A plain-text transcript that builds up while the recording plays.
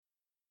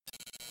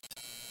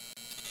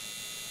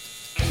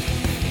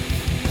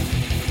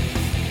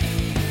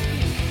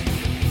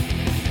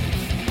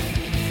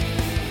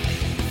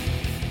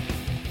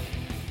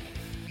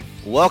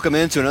Welcome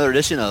into another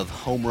edition of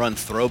Home Run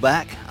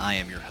Throwback. I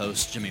am your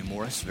host, Jimmy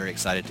Morris. Very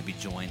excited to be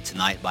joined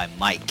tonight by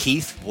Mike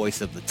Keith, voice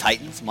of the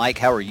Titans. Mike,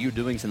 how are you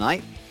doing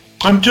tonight?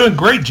 I'm doing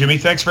great, Jimmy.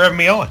 Thanks for having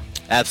me on.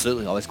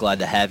 Absolutely. Always glad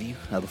to have you.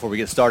 Before we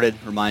get started,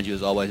 remind you,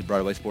 as always,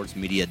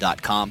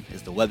 BroadwaySportsMedia.com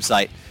is the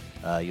website.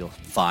 You'll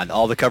find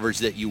all the coverage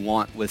that you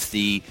want with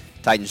the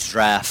Titans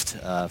draft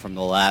from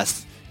the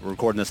last, we're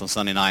recording this on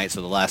Sunday night,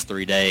 so the last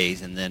 3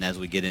 days, and then as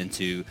we get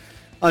into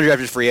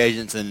undrafted free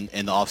agents and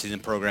the offseason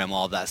program,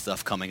 all of that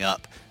stuff coming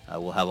up,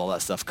 we'll have all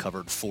that stuff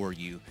covered for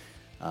you.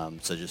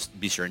 So just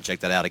be sure and check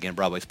that out. Again,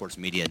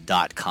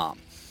 BroadwaySportsMedia.com. All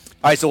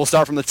right, so we'll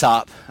start from the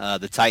top.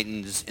 The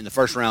Titans, in the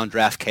first round,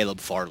 draft Caleb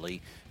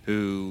Farley,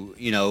 who,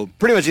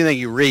 pretty much anything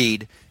you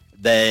read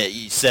that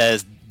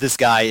says this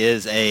guy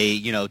is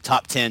a,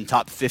 top 10,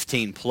 top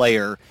 15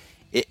 player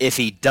if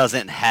he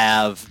doesn't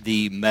have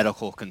the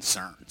medical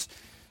concerns.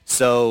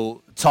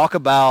 So talk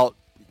about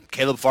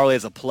Caleb Farley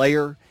as a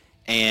player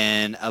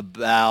and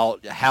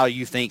about how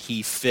you think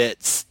he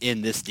fits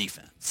in this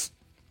defense.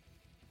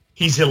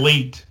 He's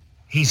elite.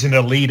 He's an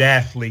elite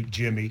athlete,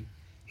 Jimmy.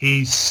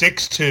 He's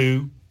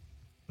 6'2".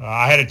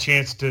 I had a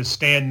chance to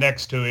stand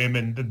next to him,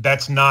 and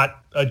that's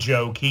not a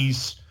joke.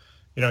 He's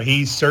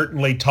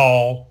certainly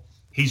tall.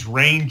 He's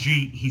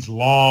rangy. He's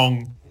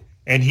long,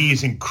 and he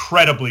is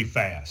incredibly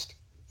fast.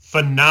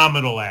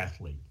 Phenomenal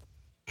athlete.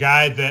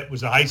 Guy that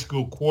was a high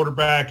school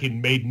quarterback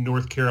in Maiden,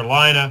 North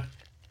Carolina,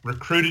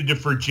 recruited to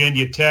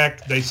Virginia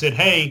Tech. They said,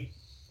 hey,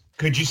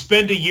 could you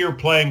spend a year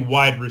playing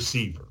wide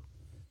receiver?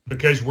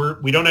 Because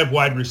we don't have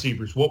wide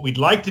receivers. What we'd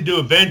like to do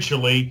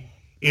eventually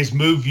is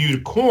move you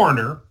to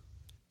corner,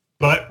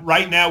 but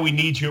right now we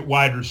need you at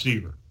wide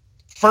receiver.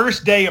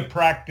 First day of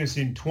practice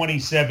in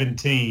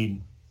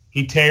 2017,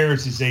 he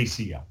tears his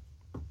ACL.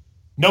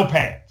 No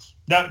pads.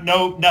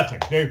 No,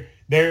 nothing.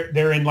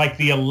 They're in like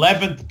the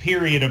 11th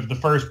period of the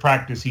first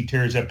practice, he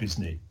tears up his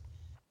knee.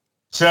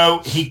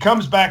 So he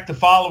comes back the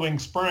following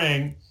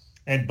spring,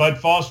 and Bud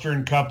Foster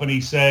and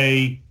company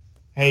say,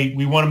 hey,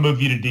 we want to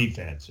move you to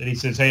defense. And he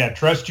says, hey, I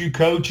trust you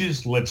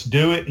coaches. Let's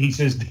do it. He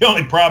says, the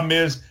only problem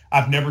is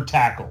I've never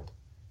tackled.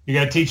 You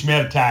got to teach me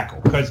how to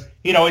tackle, because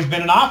he'd always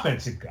been an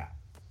offensive guy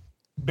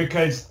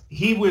because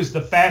he was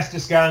the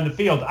fastest guy on the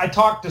field. I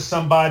talked to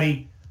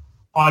somebody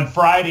on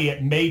Friday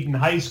at Maiden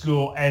High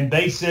School, and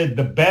they said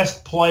the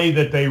best play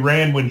that they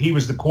ran when he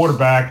was the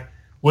quarterback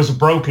was a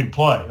broken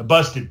play, a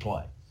busted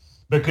play,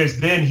 because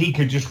then he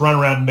could just run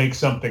around and make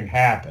something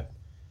happen.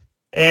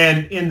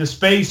 And in the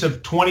space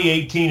of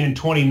 2018 and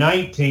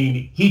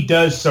 2019, he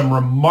does some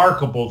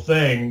remarkable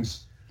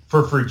things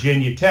for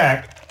Virginia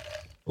Tech.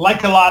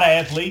 Like a lot of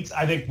athletes,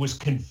 I think was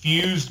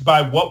confused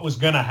by what was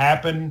going to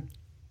happen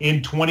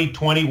in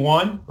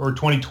 2021 or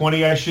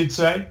 2020, I should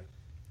say,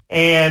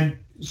 and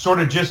sort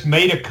of just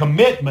made a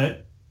commitment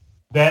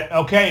that,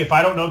 okay, if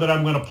I don't know that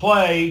I'm going to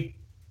play,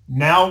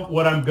 now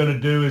what I'm going to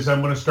do is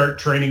I'm going to start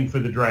training for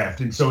the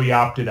draft. And so he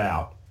opted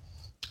out.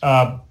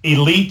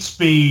 Elite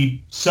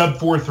speed, sub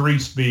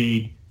 4.3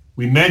 speed.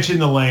 We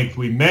mentioned the length.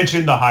 We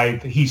mentioned the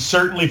height. He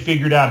certainly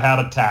figured out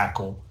how to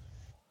tackle.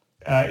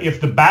 If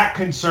the back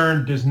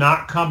concern does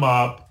not come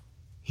up,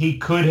 he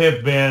could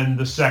have been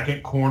the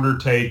second corner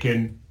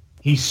taken.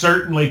 He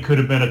certainly could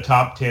have been a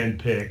top 10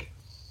 pick.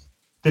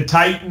 The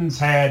Titans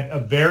had a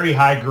very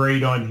high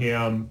grade on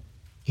him.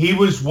 He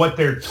was what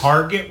their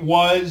target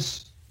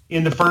was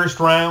in the first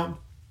round.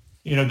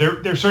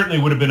 There certainly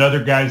would have been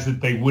other guys that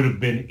they would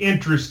have been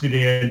interested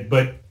in,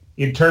 but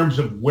in terms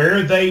of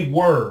where they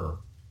were,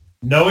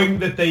 knowing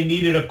that they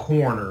needed a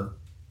corner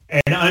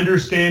and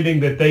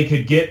understanding that they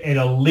could get an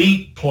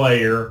elite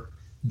player,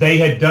 they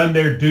had done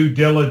their due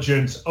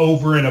diligence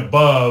over and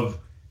above,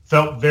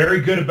 felt very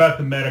good about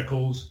the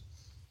medicals.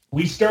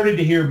 We started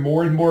to hear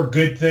more and more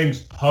good things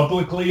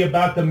publicly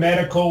about the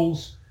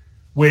medicals,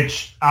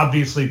 which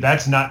obviously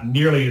that's not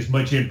nearly as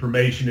much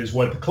information as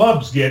what the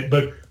clubs get.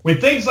 But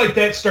when things like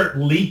that start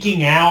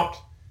leaking out,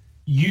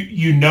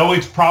 you know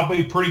it's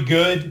probably pretty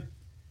good.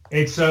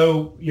 And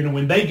so,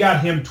 when they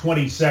got him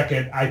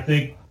 22nd,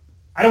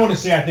 I don't want to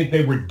say I think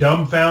they were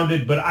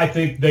dumbfounded, but I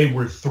think they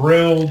were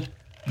thrilled,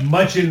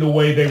 much in the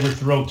way they were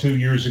thrilled 2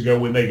 years ago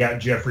when they got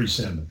Jeffrey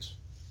Simmons.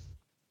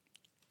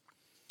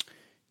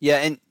 Yeah,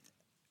 and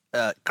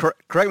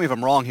correct me if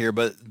I'm wrong here,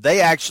 but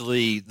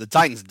the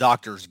Titans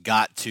doctors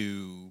got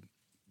to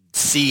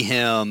see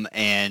him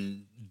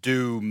and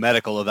do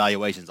medical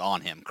evaluations on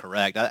him,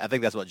 correct? I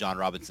think that's what John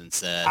Robinson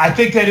said. I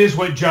think that is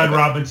what John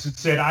Robinson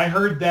said. I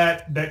heard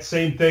that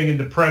same thing in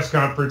the press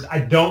conference. I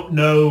don't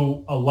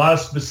know a lot of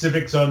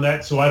specifics on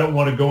that, so I don't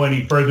want to go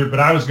any further, but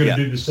I was going to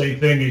do the same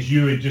thing as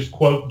you and just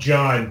quote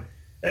John.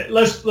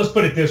 Let's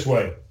put it this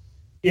way.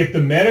 If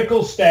the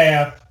medical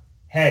staff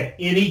had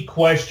any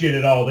question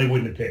at all, they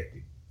wouldn't have picked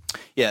him.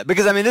 Yeah,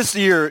 because, this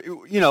year,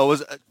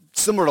 was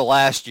similar to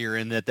last year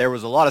in that there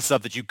was a lot of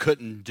stuff that you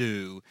couldn't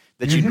do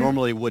that you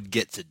normally would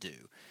get to do.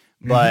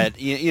 But,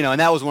 and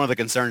that was one of the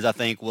concerns, I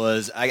think,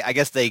 was I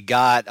guess they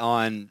got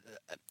on,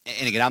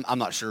 and again, I'm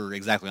not sure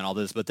exactly on all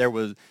this, but there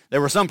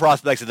were some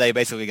prospects that they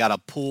basically got a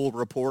pool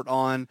report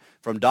on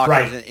from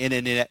doctors in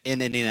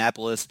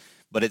Indianapolis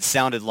but it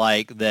sounded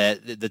like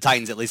that the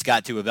Titans at least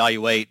got to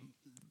evaluate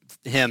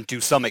him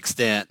to some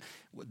extent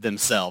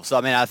themselves. So,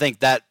 I mean, I think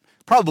that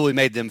probably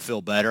made them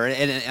feel better.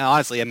 And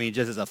honestly, I mean,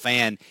 just as a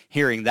fan,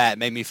 hearing that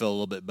made me feel a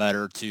little bit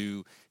better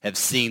to have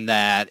seen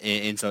that.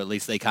 And so at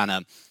least they kind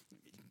of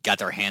got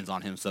their hands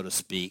on him, so to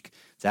speak,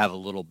 to have a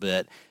little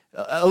bit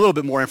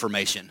more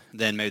information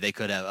than maybe they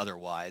could have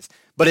otherwise.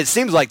 But it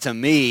seems like to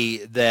me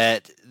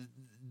that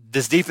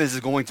this defense is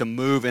going to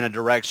move in a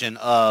direction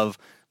of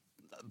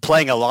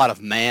playing a lot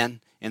of man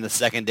in the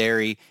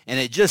secondary, and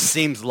it just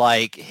seems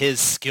like his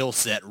skill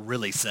set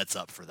really sets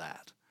up for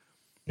that.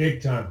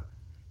 Big time.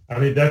 I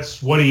mean,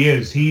 that's what he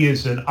is. He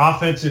is an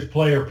offensive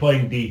player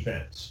playing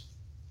defense.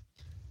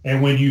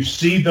 And when you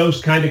see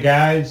those kind of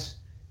guys,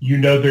 you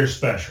know they're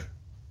special.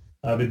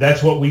 I mean,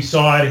 that's what we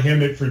saw out of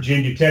him at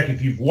Virginia Tech.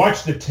 If you've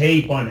watched the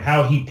tape on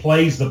how he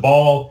plays the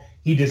ball,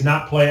 he does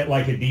not play it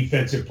like a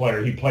defensive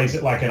player. He plays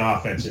it like an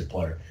offensive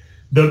player.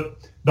 The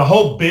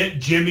whole bit,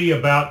 Jimmy,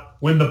 about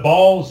when the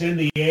ball's in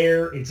the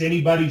air, it's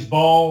anybody's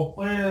ball.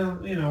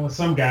 Well, you know, with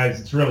some guys,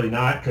 it's really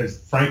not because,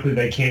 frankly,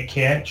 they can't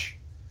catch.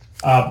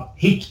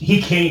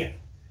 He can't.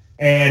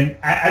 And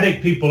I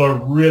think people are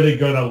really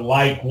going to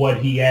like what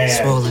he adds.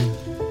 Swollen.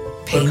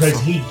 Because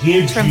he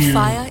gives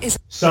you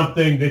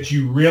something that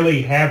you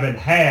really haven't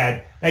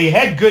had. Now, you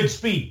had good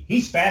speed.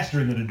 He's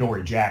faster than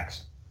Adoree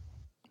Jackson,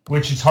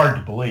 which is hard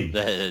to believe.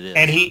 It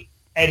is.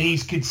 And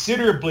he's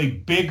considerably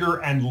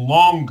bigger and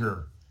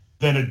longer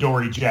than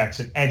Adoree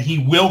Jackson, and he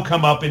will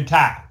come up and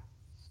tackle,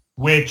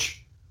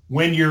 which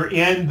when you're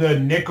in the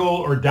nickel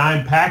or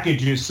dime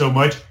packages so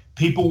much,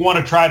 people want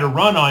to try to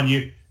run on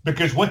you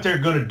because what they're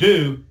going to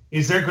do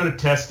is they're going to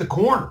test the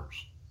corners.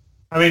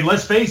 I mean,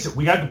 let's face it,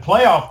 we got the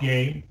playoff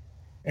game,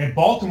 and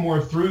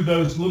Baltimore threw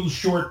those little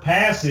short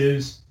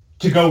passes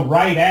to go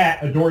right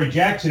at Adoree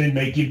Jackson and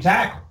make him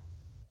tackle.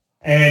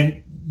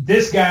 And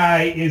this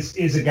guy is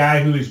a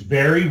guy who is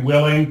very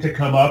willing to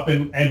come up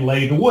and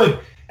lay the wood.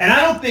 And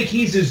I don't think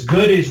he's as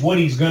good as what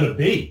he's going to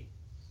be.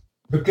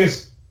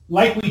 Because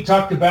like we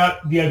talked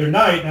about the other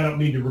night, and I don't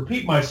mean to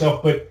repeat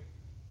myself, but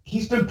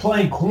he's been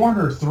playing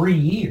corner 3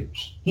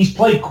 years. He's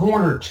played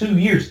corner 2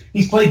 years.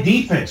 He's played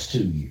defense 2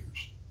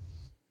 years.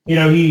 You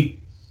know,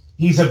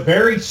 he's a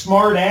very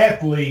smart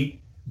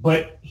athlete,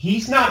 but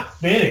he's not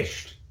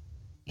finished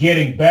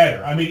getting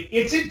better. I mean,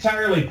 it's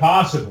entirely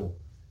possible.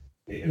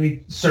 I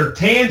mean,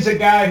 Surtain's a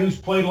guy who's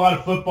played a lot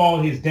of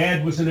football. His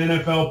dad was an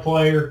NFL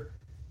player.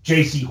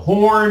 J.C.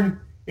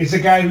 Horn is a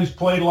guy who's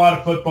played a lot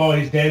of football.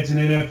 His dad's an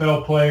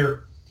NFL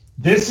player.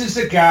 This is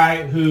a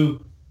guy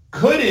who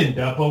could end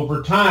up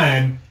over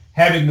time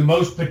having the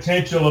most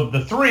potential of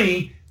the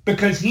three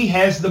because he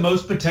has the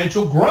most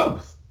potential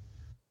growth.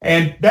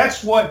 And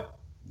that's what,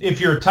 if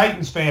you're a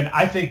Titans fan,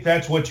 I think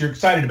that's what you're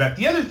excited about.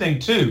 The other thing,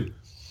 too,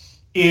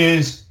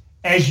 is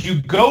as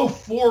you go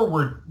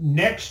forward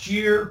next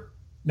year,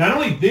 not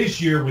only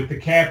this year with the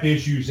cap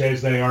issues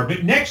as they are,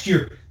 but next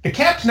year, the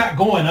cap's not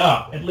going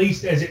up, at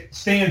least as it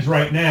stands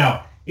right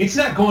now. It's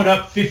not going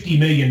up $50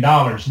 million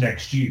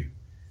next year.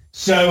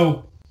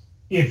 So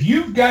if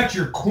you've got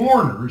your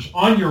corners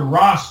on your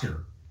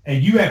roster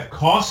and you have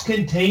cost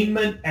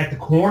containment at the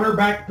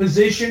cornerback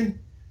position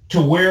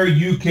to where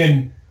you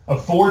can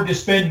afford to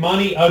spend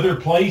money other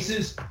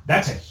places,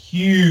 that's a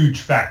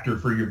huge factor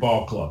for your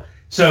ball club.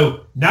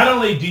 So not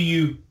only do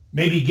you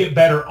maybe get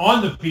better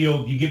on the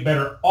field, you get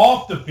better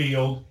off the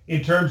field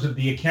in terms of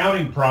the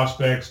accounting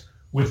prospects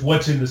with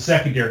what's in the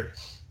secondary.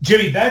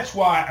 Jimmy, that's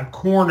why a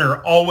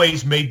corner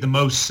always made the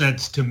most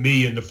sense to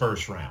me in the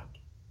first round.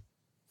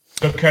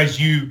 Because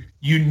you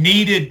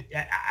needed,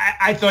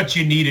 I thought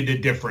you needed a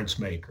difference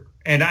maker.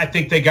 And I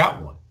think they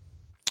got one.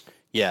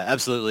 Yeah,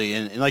 absolutely.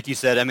 And like you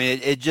said, I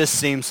mean, it just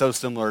seems so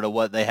similar to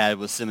what they had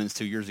with Simmons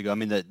 2 years ago. I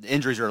mean, the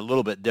injuries are a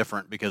little bit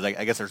different because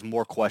I guess there's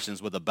more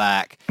questions with a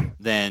back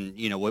than,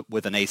 you know,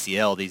 with an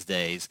ACL these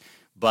days.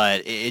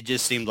 But it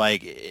just seemed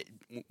like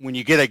when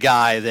you get a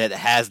guy that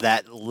has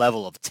that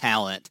level of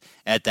talent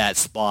at that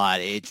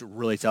spot, it's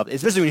really tough,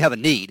 especially when you have a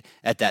need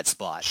at that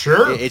spot.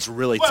 Sure. It's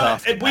really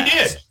tough. And we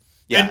did.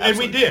 Yeah, and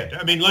we did.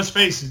 I mean, let's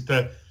face it,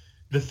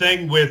 the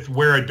thing with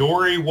where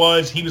Adoree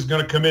was, he was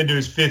going to come into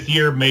his fifth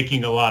year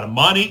making a lot of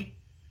money.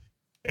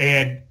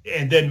 And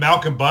then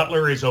Malcolm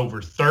Butler is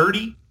over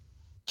 30.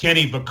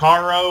 Kenny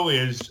Vaccaro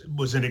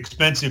was an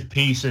expensive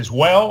piece as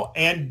well.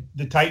 And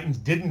the Titans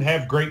didn't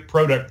have great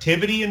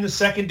productivity in the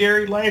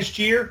secondary last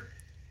year.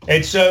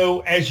 And so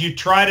as you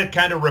try to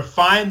kind of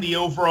refine the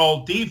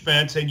overall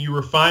defense and you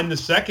refine the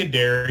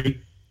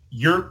secondary,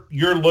 you're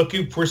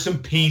looking for some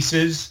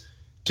pieces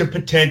to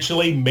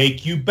potentially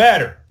make you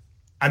better.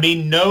 I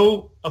mean,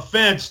 no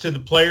offense to the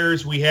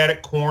players we had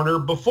at corner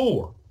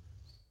before.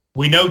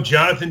 We know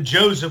Jonathan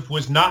Joseph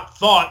was not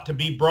thought to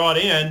be brought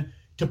in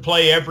to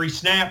play every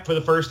snap for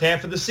the first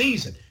half of the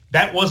season.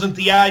 That wasn't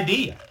the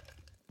idea,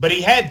 but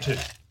he had to.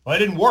 Well, it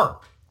didn't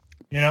work.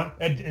 You know,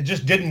 it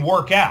just didn't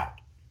work out.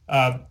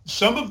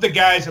 Some of the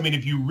guys, I mean,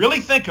 if you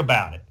really think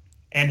about it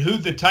and who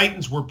the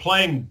Titans were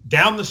playing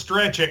down the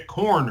stretch at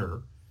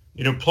corner,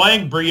 you know,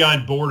 playing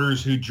Breon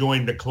Borders, who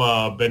joined the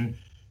club, and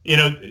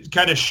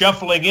kind of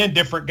shuffling in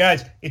different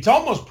guys. It's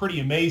almost pretty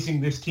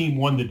amazing this team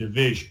won the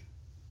division.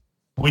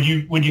 When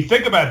you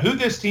think about who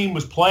this team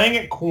was playing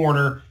at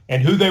corner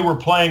and who they were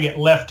playing at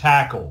left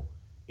tackle,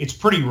 it's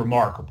pretty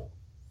remarkable.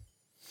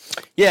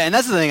 Yeah, and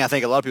that's the thing I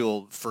think a lot of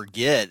people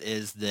forget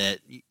is that,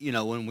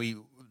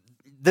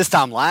 this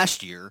time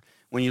last year,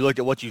 when you looked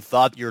at what you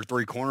thought your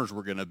three corners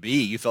were going to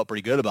be, you felt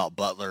pretty good about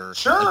Butler,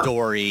 sure,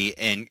 Adoree',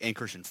 and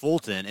Christian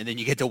Fulton. And then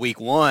you get to week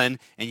one,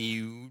 and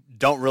you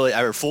don't really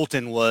 –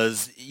 Fulton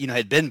was,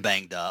 had been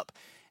banged up,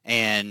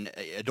 and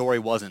Adoree'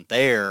 wasn't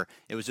there.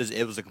 It was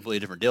a completely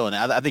different deal. And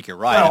I think you're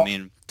right.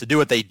 Well, to do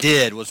what they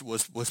did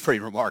was pretty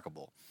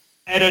remarkable.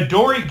 And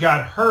Adoree'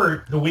 got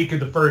hurt the week of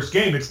the first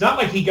game. It's not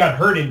like he got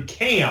hurt in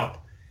camp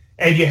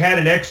and you had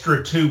an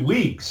extra 2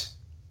 weeks.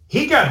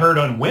 He got hurt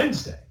on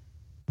Wednesday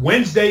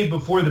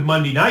before the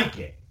Monday night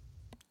game.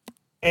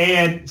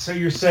 And so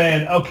you're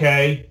saying,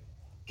 okay,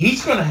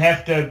 he's going to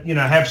have to,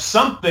 have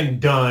something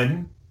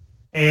done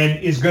and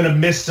is going to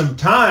miss some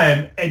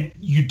time. And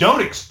you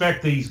don't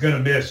expect that he's going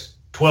to miss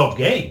 12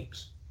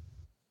 games,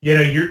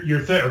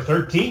 or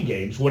 13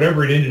 games,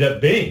 whatever it ended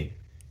up being.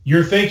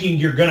 You're thinking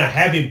you're going to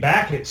have him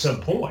back at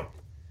some point.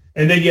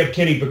 And then you have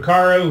Kenny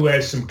Vaccaro, who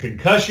has some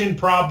concussion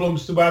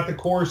problems throughout the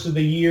course of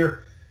the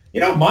year.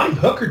 Amani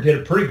Hooker did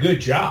a pretty good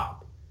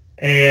job.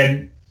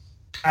 And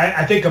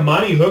I think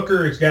Amani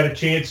Hooker has got a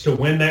chance to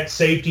win that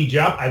safety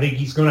job. I think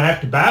he's going to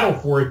have to battle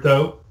for it,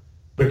 though,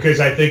 because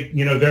I think,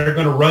 they're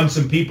going to run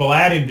some people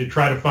at him to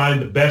try to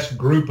find the best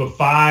group of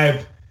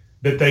 5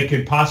 that they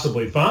can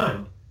possibly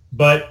find.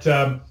 But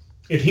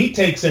if he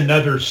takes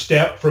another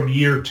step from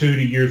year 2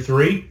 to year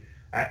 3,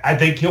 I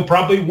think he'll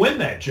probably win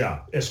that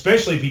job,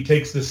 especially if he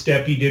takes the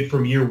step he did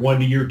from year 1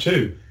 to year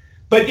 2.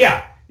 But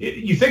yeah,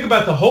 you think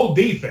about the whole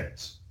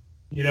defense.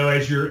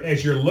 As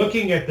you're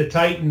looking at the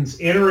Titans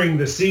entering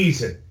the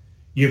season,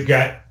 you've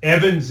got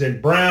Evans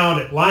and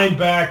Brown at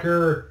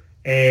linebacker,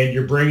 and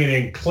you're bringing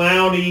in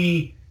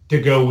Clowney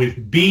to go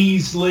with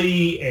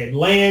Beasley and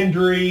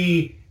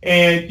Landry,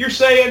 and you're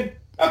saying,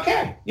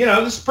 okay,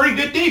 this is a pretty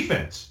good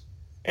defense.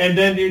 And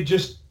then it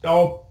just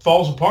all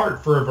falls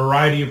apart for a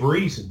variety of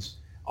reasons.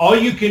 All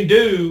you can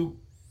do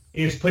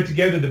is put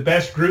together the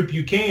best group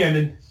you can,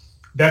 and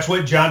that's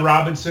what John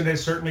Robinson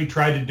has certainly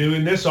tried to do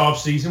in this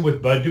offseason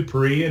with Bud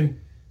Dupree and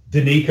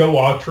Danico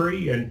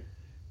Autry and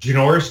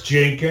Janoris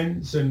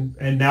Jenkins and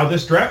now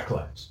this draft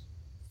class.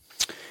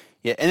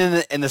 Yeah,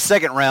 and in the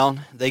second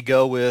round, they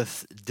go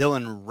with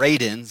Dylan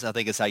Radins, I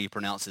think is how you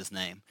pronounce his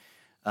name,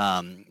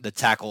 the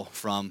tackle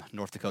from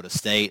North Dakota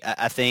State.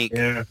 I think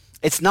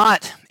it's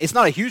not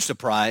a huge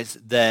surprise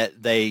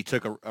that they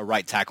took a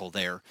right tackle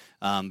there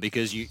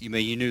because you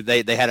knew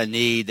they had a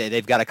need.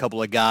 They've got a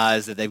couple of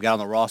guys that they've got on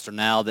the roster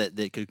now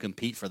that could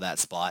compete for that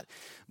spot.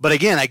 But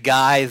again, a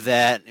guy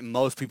that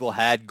most people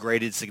had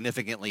graded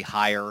significantly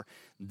higher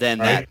than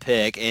that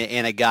pick,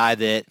 and a guy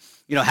that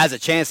has a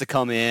chance to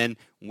come in,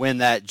 win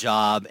that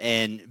job,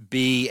 and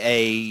be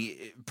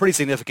a pretty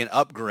significant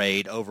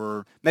upgrade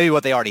over maybe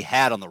what they already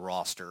had on the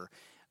roster.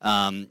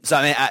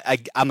 So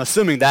I'm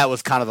assuming that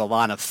was kind of the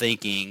line of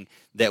thinking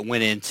that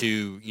went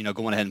into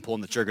going ahead and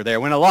pulling the trigger there,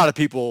 when a lot of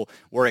people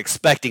were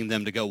expecting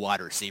them to go wide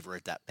receiver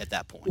at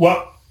that point.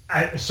 Well,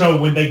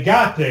 so when they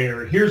got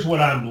there, here's what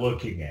I'm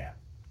looking at.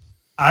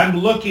 I'm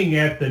looking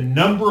at the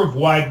number of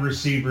wide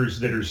receivers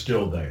that are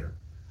still there.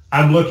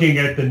 I'm looking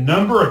at the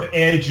number of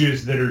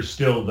edges that are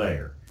still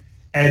there.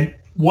 And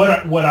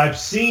what I've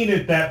seen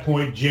at that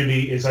point,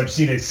 Jimmy, is I've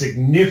seen a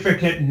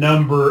significant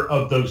number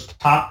of those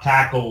top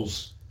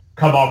tackles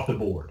come off the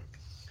board.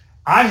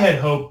 I had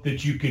hoped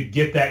that you could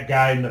get that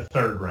guy in the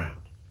third round.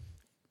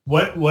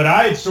 What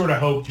I had sort of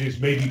hoped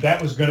is maybe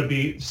that was going to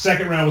be,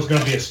 second round was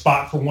going to be a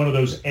spot for one of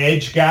those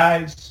edge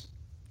guys.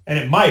 And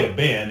it might have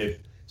been if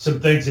some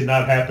things had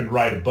not happened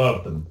right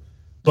above them.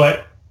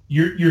 But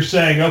you're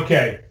saying,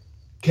 okay,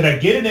 can I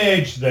get an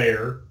edge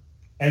there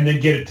and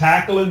then get a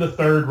tackle in the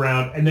third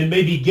round and then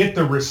maybe get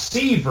the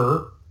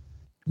receiver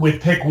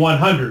with pick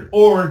 100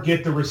 or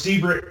get the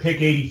receiver at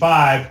pick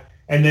 85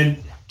 and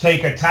then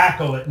take a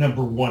tackle at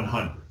number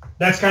 100.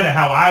 That's kind of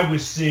how I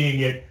was seeing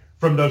it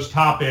from those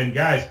top-end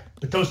guys.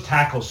 But those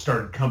tackles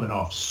started coming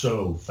off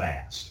so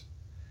fast.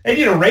 And,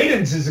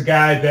 Radins is a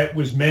guy that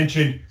was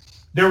mentioned.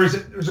 There was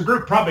a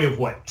group probably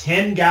of,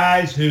 10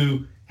 guys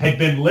who had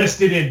been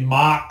listed in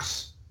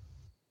mocks,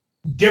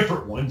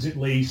 different ones at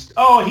least.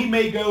 Oh, he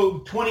may go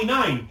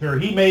 29th or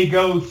he may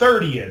go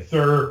 30th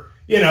or,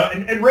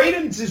 and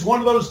Radins is one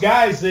of those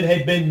guys that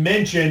had been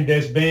mentioned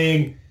as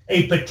being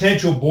a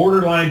potential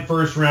borderline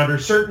first rounder,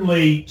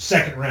 certainly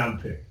second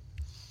round pick.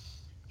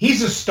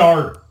 He's a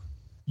starter.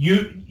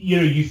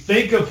 You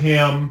think of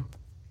him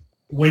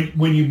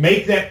when you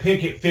make that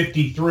pick at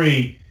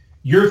 53,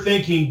 you're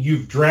thinking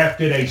you've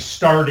drafted a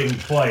starting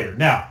player.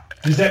 Now,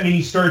 does that mean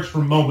he starts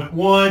from moment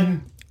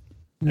one?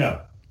 No,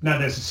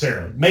 not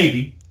necessarily.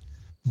 Maybe.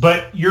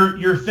 But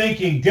you're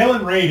thinking,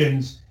 Dylan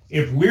Radins,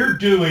 if we're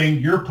doing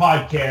your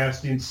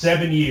podcast in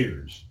 7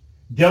 years,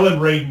 Dylan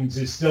Radins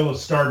is still a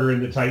starter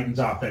in the Titans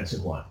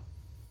offensive line.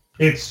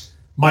 It's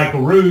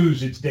Michael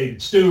Ruse, it's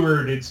David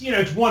Stewart. It's,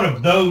 it's one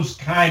of those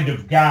kind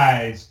of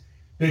guys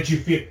that you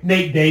feel,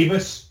 Nate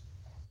Davis,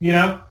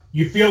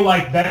 you feel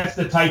like that's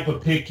the type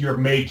of pick you're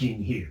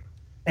making here.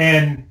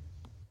 And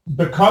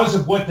because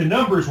of what the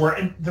numbers were,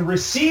 and the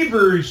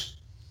receivers,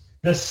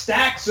 the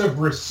stacks of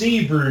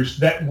receivers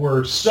that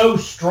were so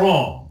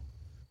strong,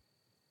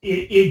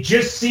 it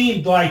just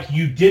seemed like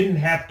you didn't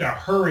have to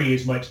hurry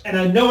as much. And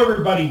I know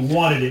everybody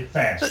wanted it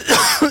fast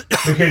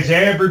because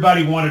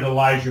everybody wanted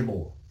Elijah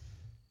Moore.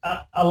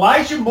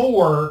 Elijah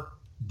Moore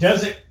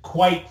doesn't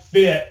quite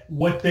fit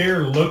what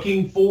they're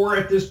looking for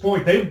at this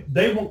point.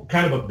 They want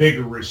kind of a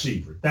bigger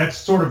receiver. That's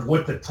sort of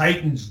what the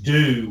Titans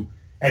do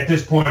at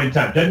this point in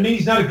time. Doesn't mean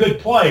he's not a good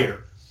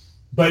player,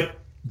 but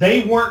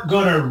they weren't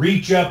going to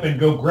reach up and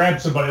go grab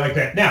somebody like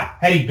that. Now,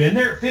 had he been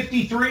there at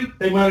 53,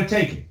 they might have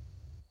taken him.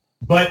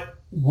 But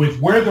with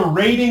where the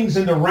ratings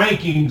and the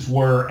rankings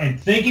were and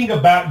thinking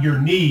about your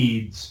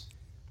needs,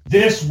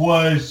 this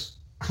was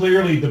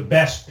clearly the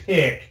best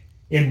pick,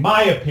 in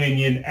my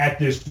opinion, at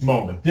this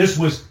moment. This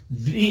was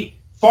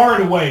far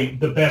and away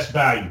the best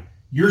value.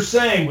 You're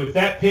saying with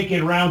that pick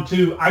in round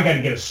 2, I got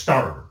to get a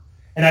starter.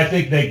 And I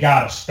think they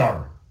got a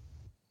starter.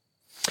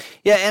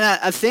 Yeah, and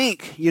I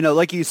think,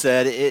 like you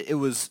said, it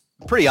was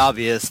pretty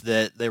obvious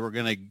that they were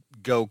going to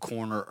go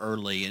corner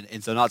early,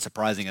 and so not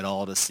surprising at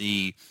all to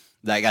see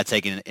that got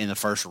taken in the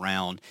first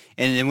round.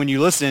 And then when you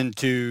listen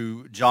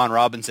to John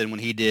Robinson when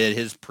he did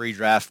his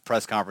pre-draft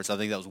press conference, I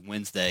think that was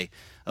Wednesday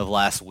of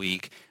last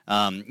week, you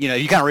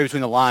kind of read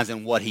between the lines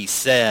in what he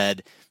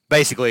said.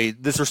 Basically,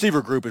 this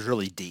receiver group is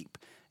really deep.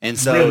 And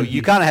so really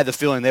you kind of had the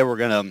feeling they were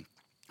going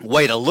to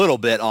wait a little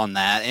bit on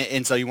that,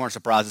 and so you weren't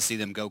surprised to see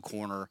them go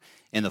corner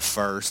in the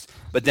first.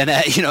 But then,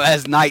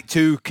 as night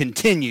 2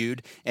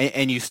 continued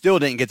and you still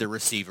didn't get the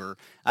receiver,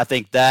 I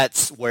think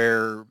that's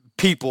where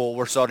people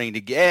were starting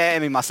to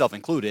get, myself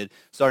included,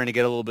 starting to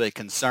get a little bit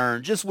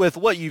concerned just with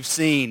what you've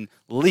seen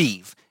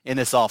leave in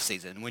this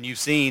offseason. When you've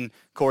seen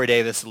Corey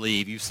Davis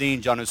leave, you've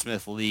seen Jonnu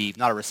Smith leave,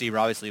 not a receiver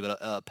obviously, but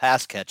a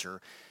pass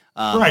catcher.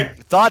 Right.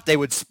 Thought they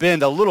would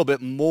spend a little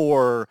bit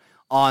more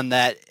on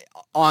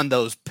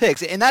those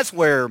picks. And that's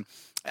where,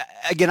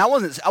 again, I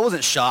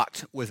wasn't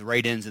shocked with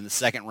Radins in the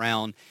second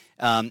round.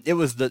 It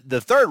was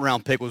the third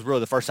round pick was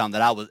really the first time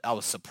that I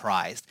was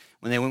surprised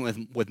when they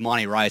went with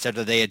Monty Rice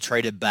after they had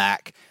traded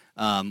back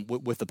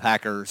with the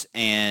Packers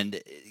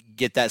and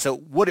get that. So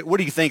what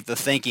do you think the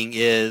thinking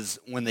is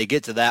when they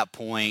get to that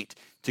point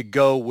to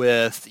go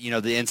with,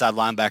 the inside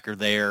linebacker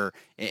there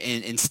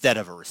instead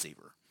of a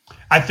receiver?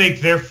 I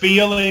think their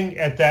feeling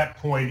at that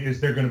point is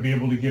they're going to be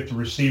able to get the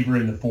receiver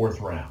in the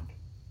 4th round.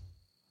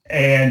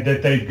 And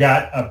that they've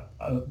got,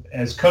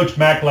 as Coach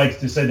Mack likes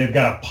to say, they've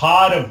got a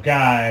pod of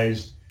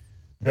guys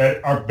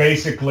that are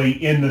basically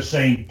in the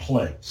same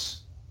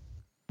place.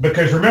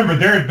 Because remember,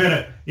 there had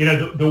been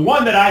the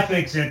one that I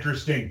think is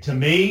interesting to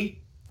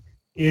me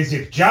is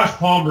if Josh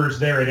Palmer's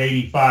there at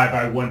 85,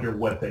 I wonder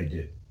what they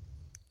do.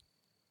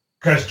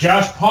 Because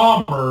Josh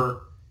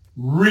Palmer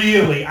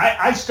really,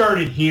 I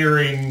started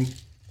hearing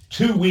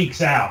 2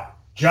 weeks out,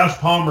 Josh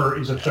Palmer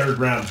is a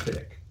 3rd-round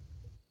pick.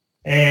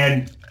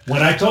 And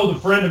when I told a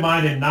friend of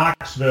mine in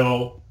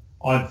Knoxville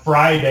on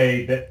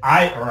Friday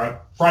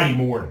Friday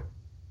morning,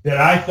 that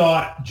I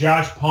thought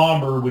Josh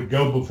Palmer would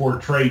go before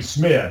Trey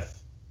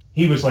Smith,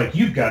 he was like,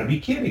 "You've got to be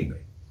kidding me."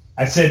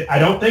 I said, "I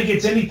don't think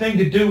it's anything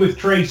to do with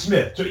Trey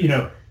Smith."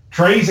 So,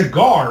 Trey's a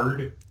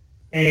guard,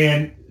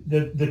 and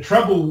the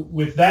trouble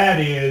with that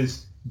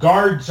is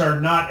guards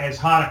are not as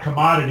hot a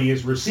commodity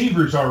as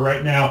receivers are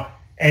right now.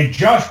 And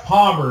Josh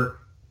Palmer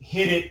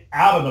hit it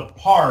out of the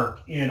park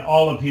in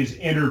all of his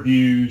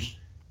interviews,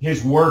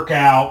 his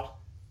workout.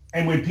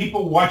 And when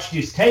people watched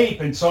his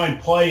tape and saw him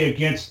play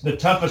against the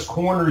toughest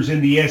corners in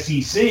the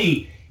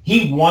SEC,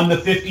 he won the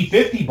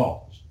 50-50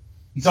 balls.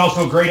 He's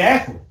also a great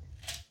athlete.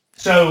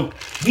 So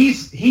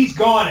he's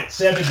gone at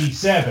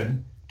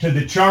 77 to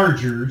the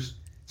Chargers.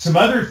 Some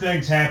other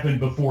things happened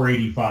before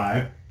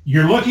 85.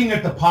 You're looking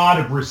at the pod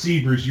of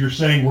receivers. You're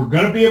saying we're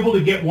going to be able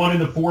to get one in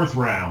the 4th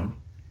round.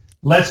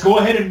 Let's go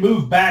ahead and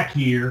move back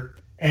here,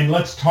 and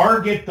let's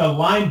target the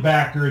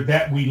linebacker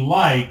that we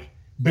like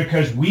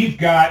because we've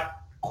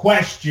got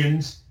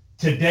questions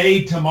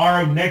today,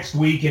 tomorrow, next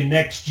week, and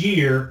next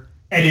year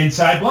at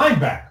inside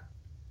linebacker.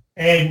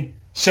 And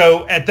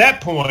so at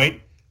that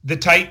point, the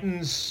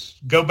Titans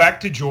go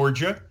back to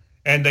Georgia,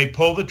 and they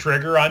pull the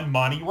trigger on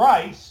Monty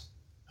Rice,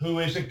 who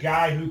is a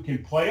guy who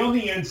can play on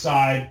the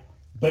inside,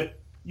 but,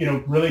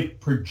 really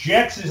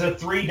projects as a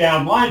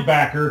 3-down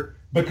linebacker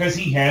because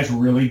he has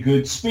really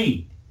good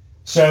speed.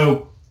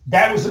 So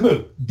that was the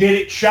move. Did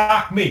it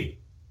shock me?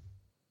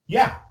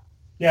 Yeah.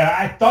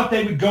 I thought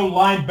they would go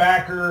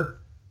linebacker.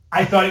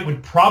 I thought it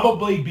would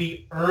probably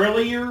be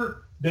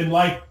earlier than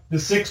like the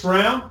 6th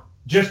round,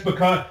 just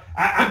because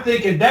I'm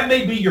thinking that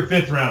may be your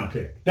 5th round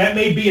pick. That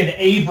may be an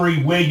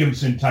Avery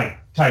Williamson type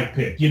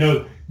pick.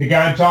 The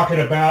guy I'm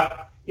talking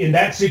about in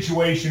that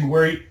situation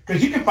where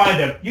because you can find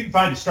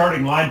a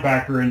starting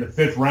linebacker in the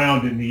 5th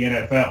round in the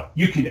NFL.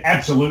 You can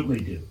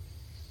absolutely do.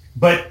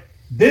 But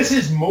this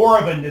is more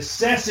of a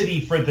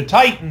necessity for the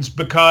Titans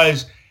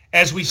because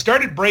as we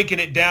started breaking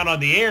it down on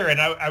the air, and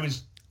I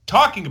was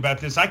talking about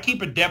this, I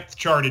keep a depth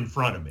chart in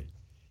front of me.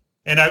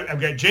 And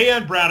I've got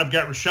Jayon Brown, I've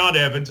got Rashaan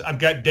Evans, I've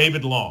got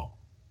David Long.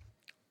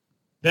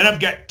 Then I've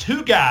got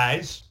two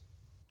guys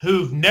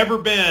who've never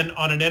been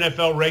on an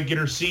NFL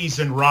regular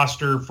season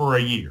roster for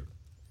a year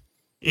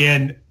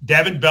in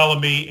Devin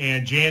Bellamy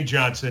and Jan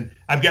Johnson.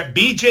 I've got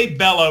B.J.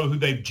 Bello, who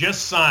they've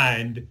just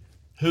signed,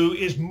 who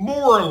is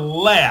more or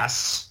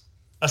less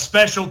a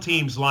special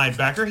teams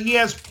linebacker. He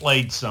has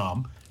played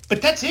some,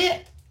 but that's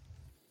it.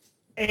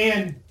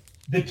 And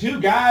the two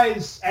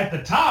guys at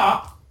the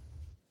top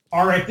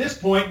are at this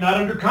point not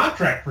under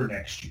contract for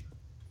next year.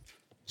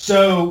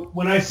 So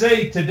when I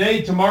say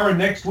today, tomorrow,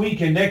 next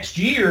week, and next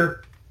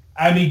year,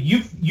 I mean,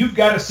 you've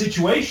got a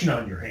situation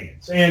on your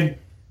hands. And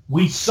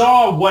we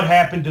saw what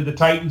happened to the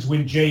Titans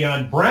when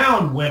Jayon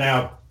Brown went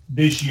out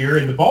this year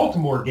in the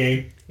Baltimore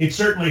game. It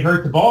certainly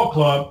hurt the ball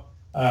club.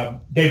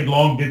 David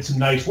Long did some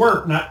nice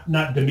work,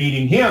 not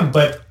demeaning him,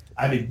 but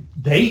I mean,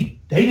 they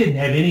didn't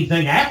have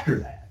anything after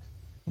that.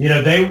 You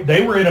know,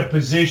 they were in a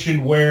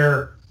position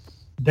where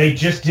they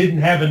just didn't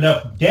have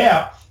enough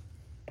depth,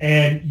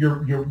 and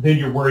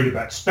you're worried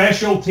about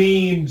special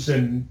teams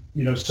and,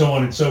 you know, so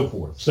on and so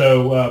forth.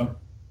 So,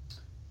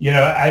 you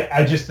know,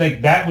 I just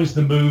think that was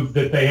the move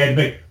that they had to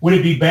make. Would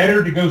it be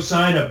better to go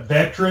sign a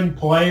veteran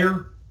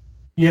player?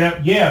 You know,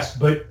 yes,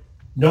 but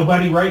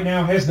nobody right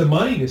now has the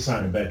money to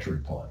sign a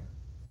veteran player.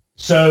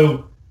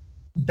 So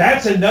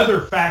that's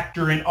another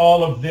factor in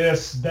all of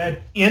this,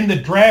 that in the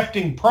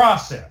drafting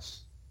process,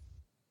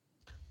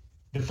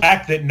 the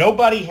fact that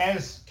nobody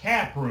has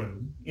cap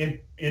room,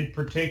 in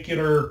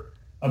particular,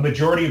 a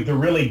majority of the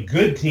really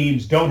good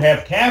teams don't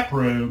have cap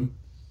room.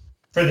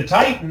 For the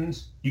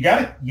Titans, you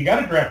got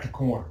to draft a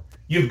corner.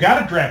 You've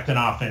got to draft an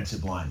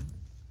offensive lineman.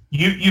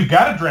 You've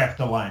got to draft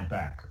a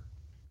linebacker,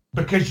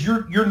 because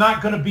you're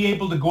not going to be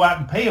able to go out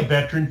and pay a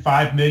veteran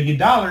 $5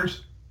 million.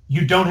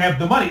 You don't have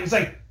the money. It's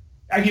like,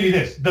 I give you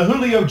this, the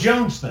Julio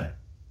Jones thing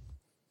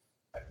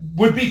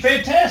would be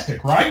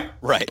fantastic, right?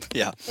 Right,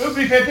 yeah. It would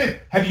be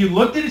fantastic. Have you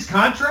looked at his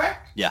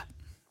contract? Yeah.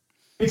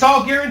 It's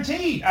all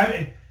guaranteed. I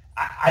mean,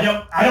 I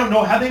don't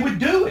know how they would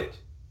do it,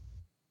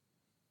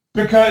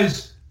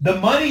 because the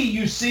money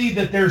you see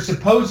that they're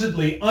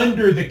supposedly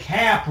under the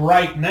cap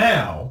right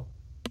now,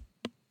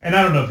 and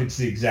I don't know if it's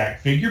the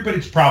exact figure, but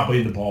it's probably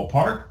in the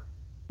ballpark.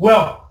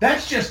 Well,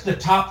 that's just the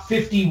top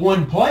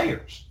 51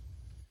 players.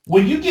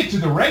 When you get to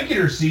the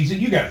regular season,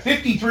 you got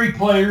 53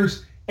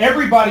 players,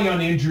 everybody on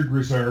injured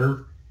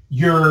reserve,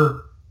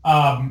 your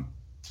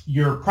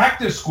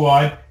practice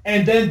squad,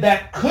 and then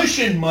that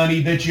cushion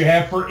money that you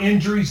have for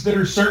injuries that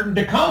are certain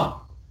to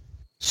come.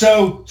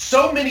 So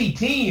many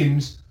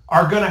teams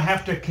are going to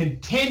have to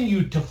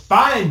continue to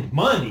find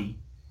money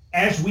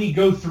as we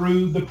go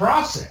through the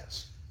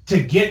process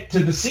to get to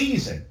the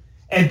season.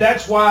 And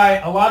that's why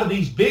a lot of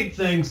these big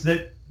things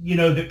that, you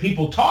know, that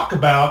people talk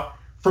about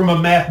from a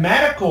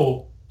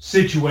mathematical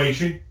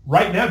situation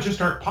right now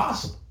just aren't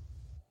possible.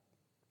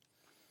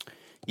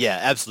 Yeah,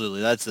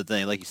 absolutely. That's the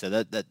thing. Like you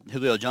said, that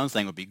Julio Jones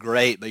thing would be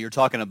great, but you're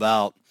talking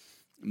about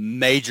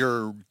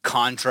major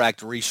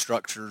contract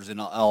restructures and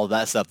all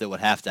that stuff that would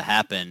have to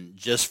happen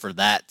just for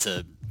that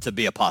to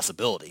be a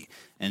possibility.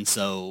 And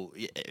so,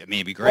 I mean,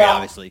 it'd be great,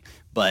 obviously,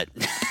 but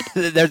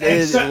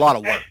there's a lot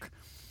of work.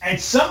 And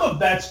some of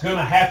that's going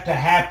to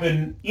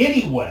happen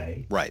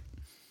anyway. Right.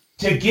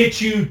 To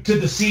get you to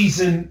the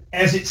season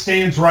as it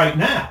stands right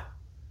now.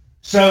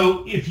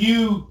 So if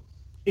you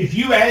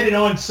added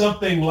on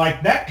something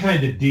like that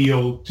kind of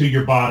deal to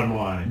your bottom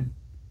line,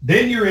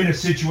 then you're in a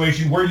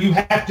situation where you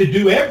have to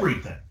do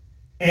everything.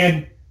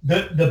 And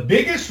the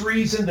biggest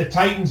reason the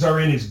Titans are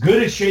in as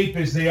good a shape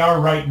as they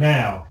are right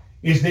now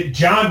is that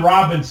John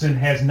Robinson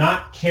has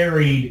not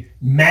carried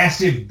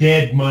massive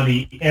dead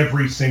money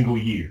every single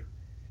year.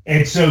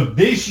 And so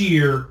this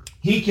year,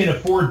 he can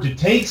afford to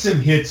take some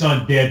hits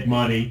on dead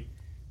money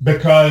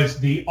because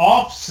the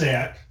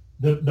offset,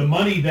 the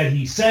money that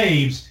he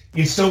saves,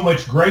 is so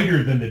much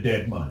greater than the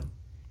dead money.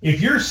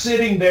 If you're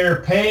sitting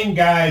there paying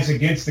guys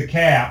against the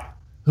cap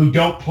who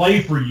don't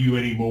play for you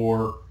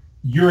anymore,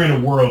 you're in a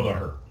world of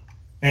hurt.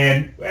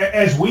 And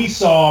as we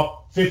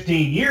saw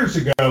 15 years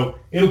ago,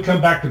 it'll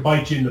come back to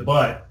bite you in the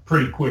butt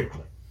pretty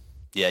quickly.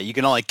 Yeah, you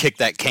can only kick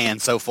that can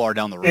so far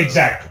down the road.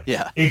 Exactly.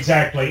 Yeah.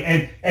 Exactly.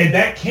 And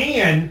that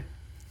can,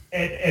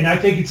 and I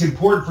think it's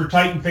important for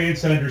Titan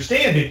fans to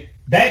understand it,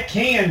 that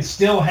can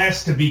still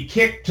has to be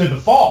kicked to the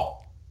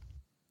fall.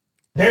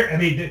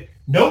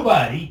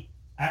 Nobody,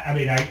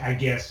 I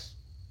guess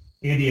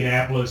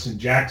Indianapolis and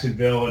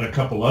Jacksonville and a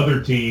couple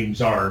other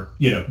teams are,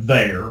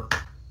 there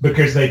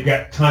because they've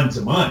got tons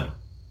of money.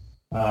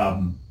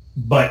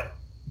 But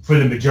for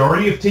the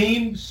majority of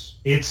teams,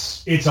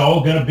 it's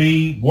all going to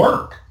be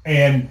work.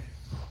 And,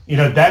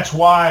 that's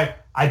why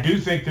I do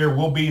think there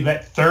will be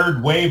that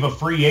third wave of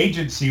free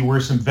agency where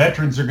some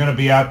veterans are going to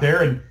be out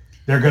there, and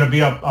there are going to be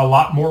a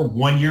lot more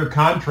one-year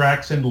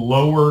contracts and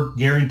lower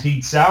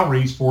guaranteed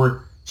salaries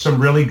for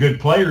some really good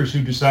players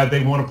who decide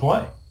they want to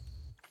play.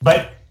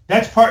 But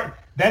that's part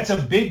that's a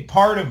big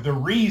part of the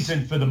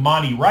reason for the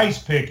Monty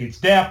Rice pick. It's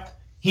depth.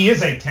 He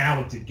is a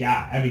talented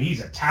guy. I mean,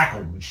 he's a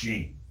tackle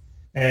machine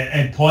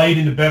and played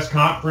in the best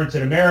conference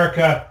in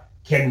America,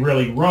 can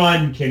really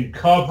run, can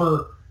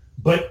cover,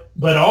 but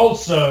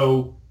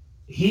also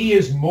he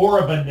is more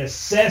of a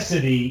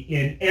necessity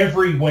in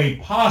every way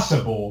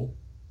possible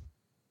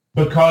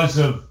because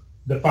of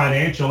the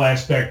financial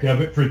aspect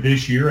of it for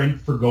this year and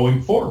for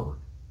going forward.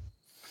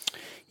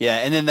 Yeah,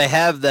 and then they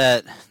have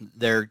the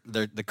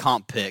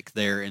comp pick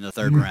there in the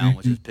third round,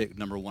 which is pick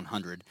number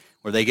 100,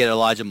 where they get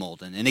Elijah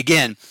Molden. And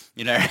again,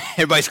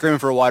 everybody's screaming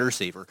for a wide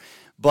receiver,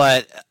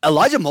 but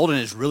Elijah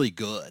Molden is really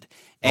good.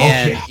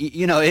 And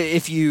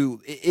if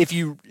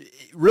you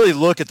really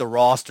look at the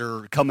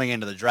roster coming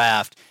into the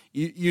draft,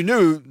 you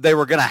knew they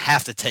were going to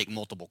have to take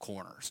multiple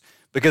corners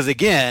because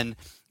again,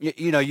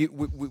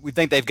 we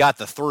think they've got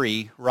the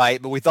three,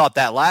 right? But we thought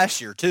that last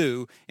year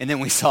too, and then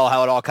we saw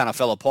how it all kind of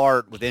fell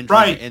apart with injuries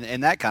right.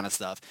 and that kind of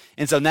stuff.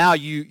 And so now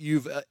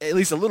you've at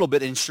least a little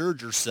bit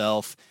insured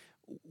yourself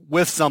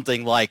with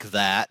something like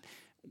that,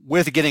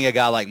 with getting a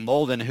guy like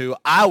Molden, who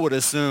I would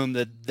assume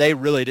that they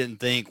really didn't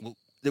think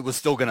it was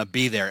still going to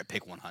be there at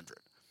pick 100.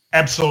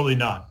 Absolutely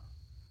not.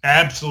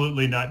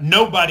 Absolutely not.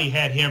 Nobody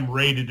had him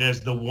rated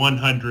as the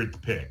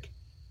 100th pick.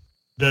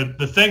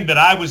 The thing that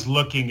I was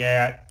looking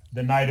at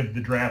the night of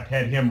the draft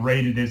had him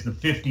rated as the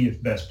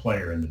 50th best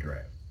player in the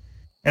draft.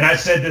 And I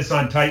said this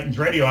on Titans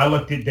Radio. I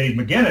looked at Dave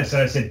McGinnis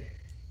and I said,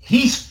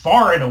 he's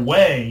far and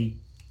away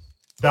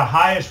the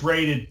highest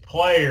rated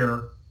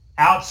player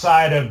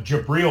outside of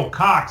Jabril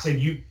Cox. And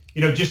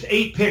just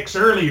 8 picks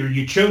earlier,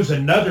 you chose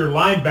another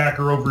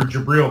linebacker over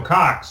Jabril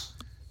Cox.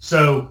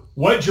 So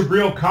what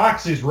Jabril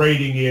Cox's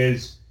rating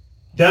is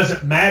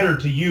doesn't matter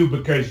to you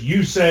because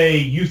you say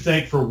you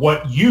think for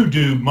what you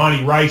do,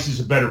 Monty Rice is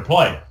a better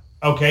player.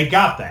 Okay,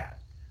 got that.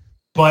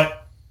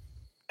 But,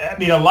 I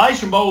mean,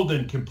 Elijah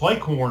Molden can play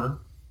corner.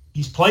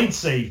 He's played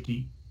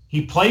safety.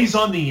 He plays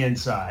on the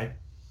inside.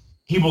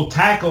 He will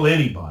tackle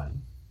anybody.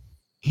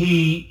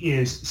 He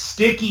is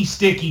sticky.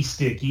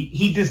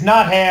 He does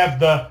not have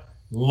the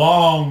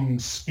long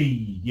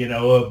speed,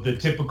 of the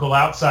typical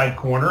outside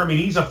corner. I mean,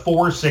 he's a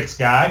 4.6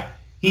 guy.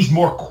 He's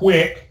more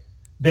quick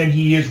than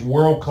he is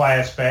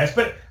world-class fast.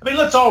 But, I mean,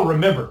 let's all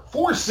remember,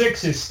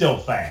 4.6 is still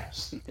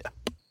fast.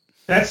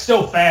 That's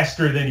still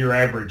faster than your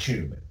average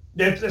human.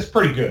 That's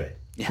pretty good.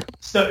 Yeah.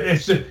 So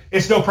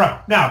it's no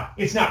problem. Now,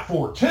 it's not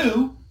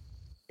 4.2.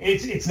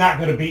 It's not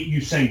going to beat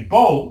Usain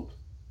Bolt.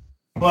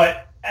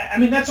 But, I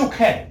mean, that's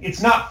okay.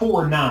 It's not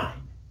 4.9.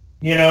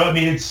 I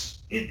mean,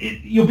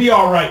 you'll be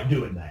all right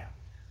doing that.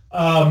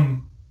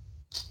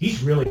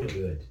 He's really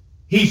good.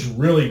 He's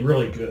really,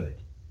 really good.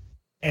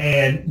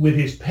 And with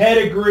his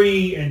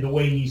pedigree and the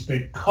way he's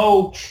been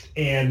coached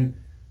and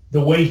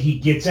the way he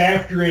gets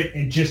after it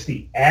and just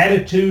the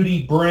attitude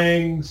he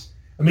brings.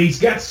 I mean, he's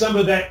got some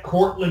of that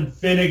Cortland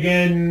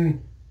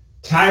Finnegan,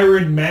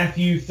 Tyrann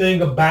Mathieu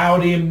thing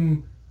about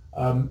him.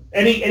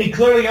 And he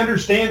clearly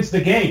understands the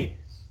game.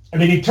 I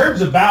mean, in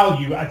terms of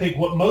value, I think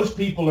what most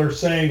people are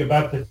saying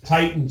about the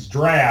Titans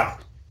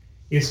draft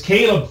is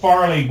Caleb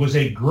Farley was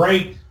a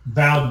great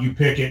value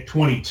pick at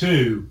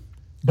 22,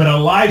 but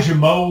Elijah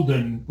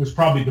Molden was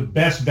probably the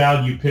best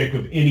value pick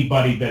of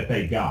anybody that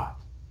they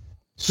got.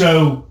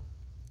 So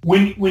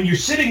when you're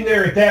sitting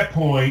there at that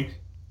point,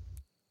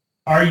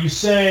 are you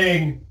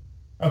saying,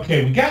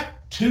 okay, we got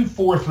 2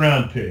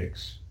 4th-round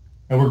picks,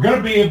 and we're going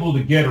to be able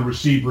to get a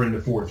receiver in the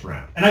 4th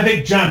round? And I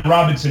think John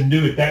Robinson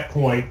knew at that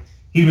point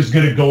he was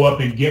going to go up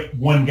and get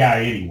one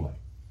guy anyway.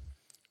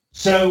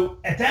 So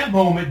at that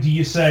moment, do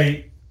you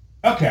say,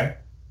 okay,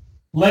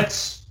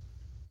 let's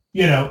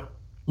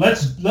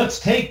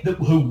take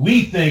who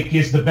we think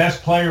is the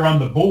best player on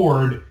the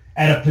board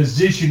at a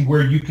position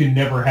where you can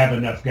never have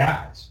enough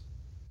guys?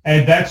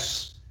 And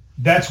that's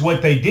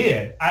what they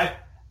did.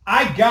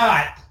 I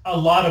got a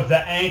lot of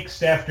the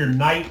angst after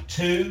night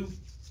 2,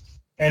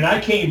 and I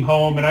came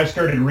home and I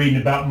started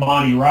reading about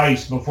Monty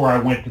Rice before I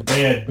went to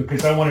bed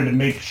because I wanted to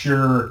make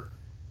sure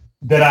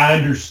that I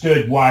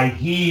understood why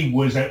he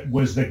was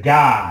the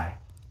guy.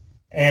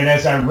 And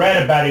as I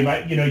read about him,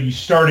 you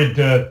started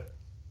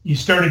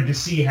to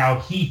see how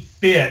he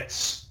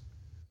fits,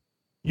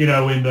 in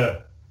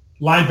the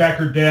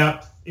linebacker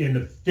depth, in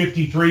the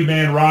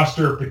 53-man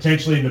roster,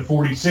 potentially in the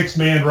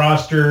 46-man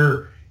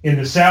roster, in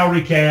the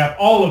salary cap,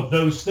 all of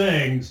those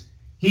things.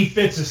 He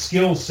fits a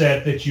skill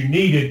set that you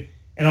needed.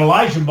 And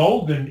Elijah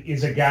Molden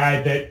is a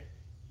guy that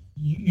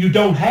you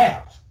don't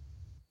have.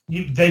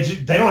 They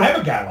don't have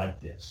a guy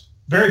like this.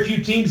 Very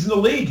few teams in the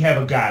league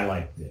have a guy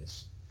like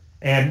this.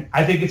 And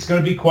I think it's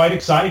going to be quite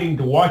exciting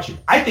to watch it.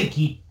 I think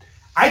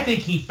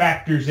he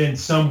factors in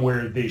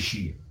somewhere this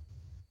year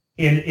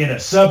in a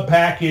sub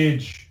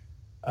package.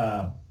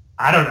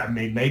 I don't know. I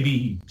mean, maybe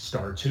he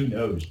starts. Who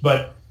knows?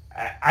 But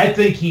I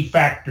think he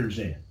factors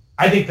in.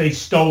 I think they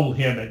stole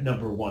him at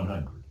number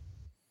 100.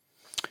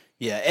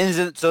 Yeah,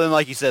 and so then,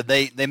 like you said,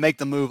 they make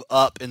the move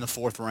up in the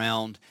 4th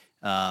round.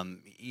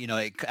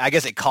 I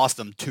guess it cost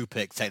them 2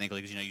 picks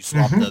technically because, you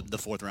swapped the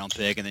 4th round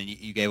pick and then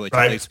you gave away 2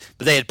 picks.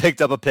 But they had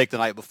picked up a pick the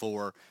night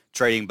before,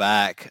 trading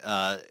back,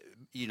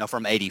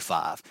 from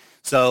 85.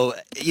 So,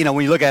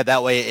 when you look at it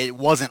that way, it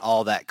wasn't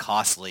all that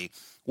costly.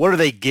 What are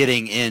they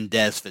getting in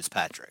Dez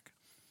Fitzpatrick?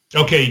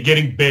 Okay, you're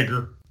getting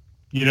bigger.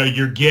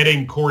 You're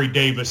getting Corey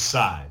Davis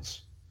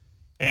size.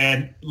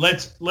 And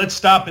let's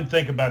stop and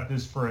think about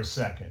this for a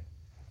second.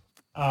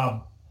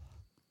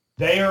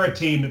 They are a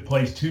team that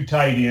plays 2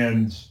 tight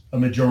ends a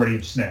majority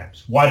of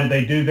snaps. Why do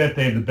they do that?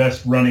 They have the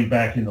best running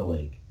back in the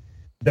league.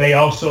 They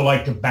also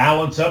like to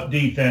balance up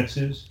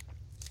defenses.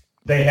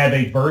 They have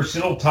a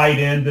versatile tight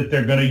end that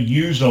they're going to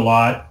use a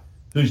lot,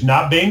 who's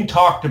not being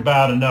talked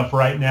about enough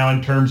right now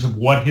in terms of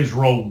what his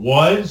role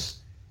was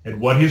and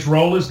what his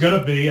role is going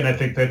to be, and I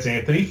think that's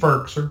Anthony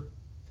Firkser.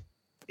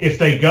 If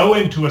they go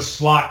into a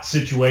slot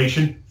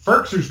situation,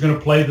 Firkser's going to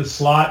play the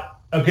slot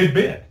a good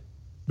bit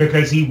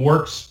because he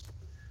works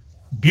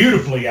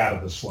beautifully out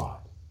of the slot.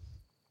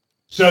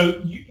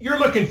 So you're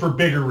looking for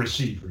bigger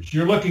receivers.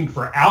 You're looking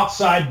for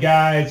outside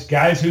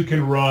guys who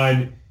can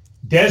run.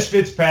 Dez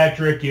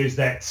Fitzpatrick is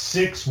that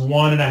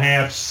 6'1.5",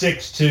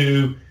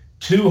 6'2",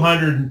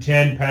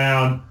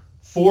 210-pound,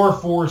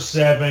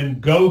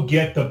 4.47, go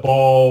get the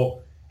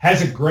ball,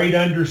 has a great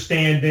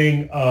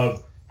understanding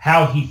of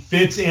how he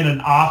fits in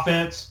an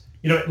offense.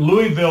 At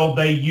Louisville,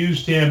 they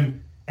used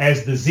him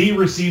as the Z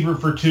receiver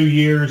for 2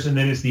 years and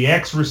then as the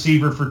X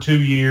receiver for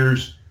 2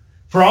 years.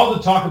 For all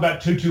the talk about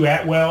Tutu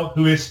Atwell,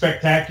 who is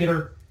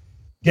spectacular,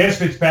 Dez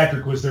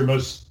Fitzpatrick was their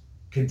most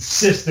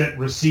consistent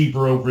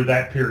receiver over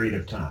that period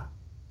of time.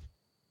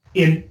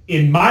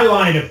 In my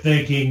line of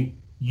thinking,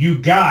 you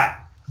got,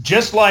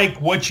 just like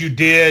what you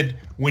did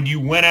when you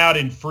went out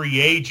in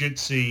free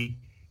agency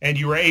and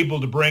you were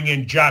able to bring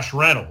in Josh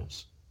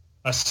Reynolds,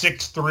 a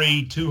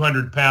 6'3",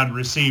 200-pound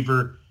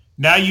receiver.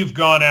 Now you've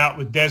gone out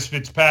with Dez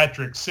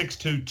Fitzpatrick,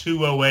 6'2",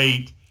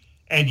 208,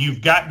 and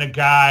you've gotten a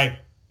guy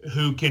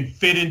who can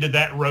fit into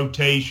that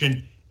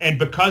rotation. And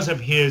because of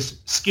his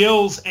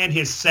skills and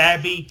his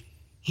savvy,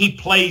 he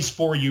plays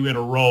for you in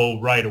a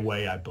role right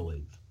away, I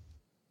believe.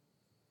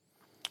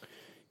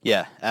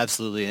 Yeah,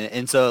 absolutely.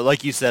 And so,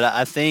 like you said,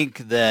 I think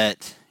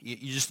that you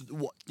just,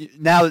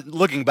 now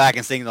looking back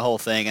and seeing the whole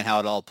thing and how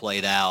it all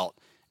played out,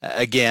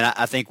 again,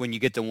 I think when you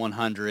get to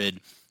 100,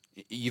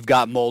 you've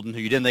got Molden, who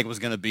you didn't think was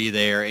going to be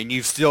there, and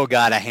you've still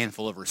got a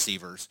handful of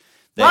receivers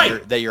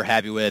that you're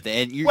happy with,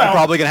 and you're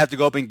probably going to have to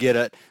go up and get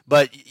it.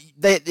 But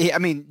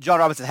John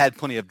Robinson had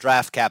plenty of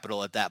draft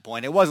capital at that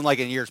point. It wasn't like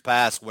in years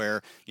past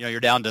where you're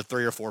down to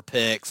 3 or 4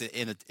 picks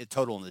in a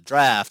total in the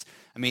draft.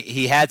 I mean,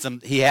 he had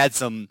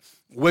some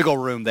wiggle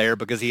room there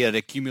because he had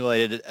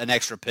accumulated an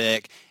extra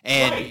pick,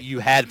 and you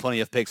had plenty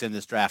of picks in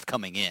this draft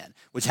coming in,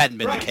 which hadn't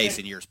been the case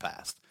in years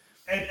past.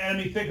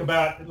 And you think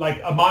about like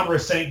Amon-Ra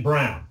St.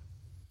 Brown.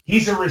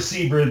 He's a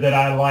receiver that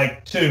I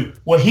like too.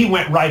 Well, he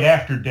went right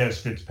after Dez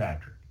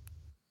Fitzpatrick.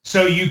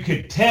 So you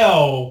could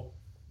tell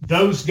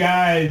those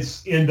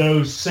guys in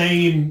those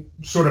same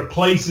sort of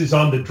places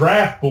on the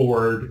draft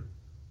board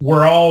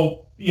were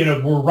all,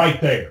 were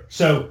right there.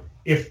 So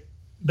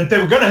but they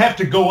were going to have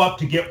to go up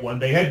to get one.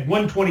 They had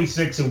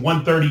 126 and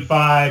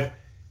 135.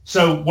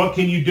 So what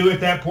can you do at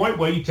that point?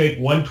 Well, you take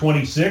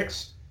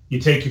 126, you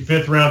take your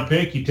 5th round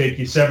pick, you take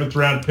your 7th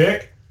round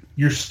pick.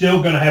 You're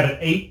still going to have an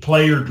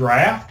 8-player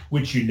draft,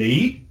 which you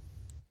need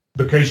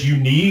because you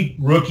need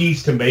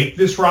rookies to make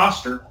this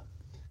roster.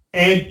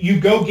 And you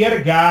go get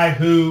a guy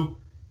who,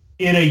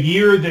 in a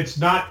year that's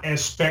not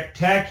as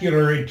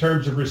spectacular in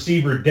terms of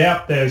receiver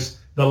depth as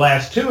the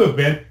last 2 have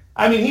been,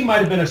 he might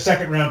have been a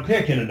 2nd-round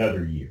pick in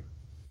another year.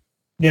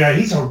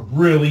 He's a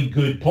really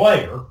good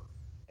player.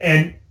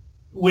 And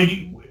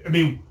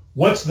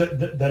what's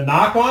the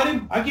knock on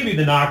him? I'll give you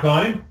the knock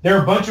on him. There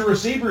are a bunch of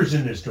receivers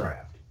in this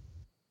draft.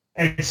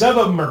 And some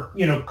of them are,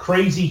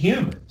 crazy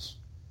humans.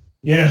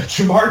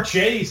 Jamar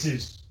Chase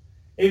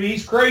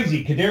he's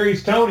crazy.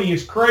 Kadarius Toney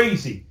is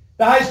crazy.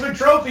 The Heisman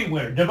Trophy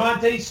winner,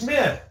 Devontae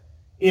Smith,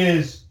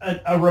 is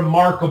a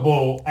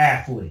remarkable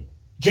athlete.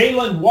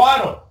 Jalen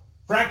Waddle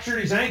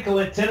fractured his ankle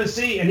at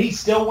Tennessee, and he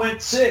still went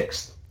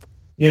 6th.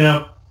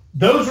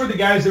 Those were the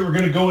guys that were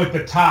going to go at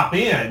the top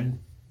end,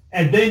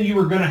 and then you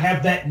were going to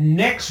have that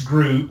next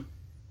group,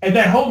 and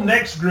that whole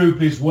next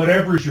group is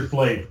whatever's your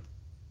flavor.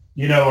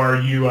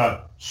 Are you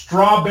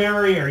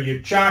strawberry? Are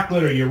you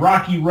chocolate? Are you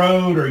Rocky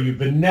Road? Are you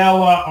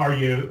vanilla? Are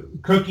you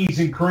cookies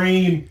and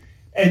cream?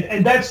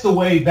 And that's the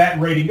way that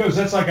rating goes.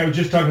 That's like I was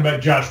just talking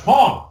about Josh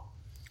Palmer.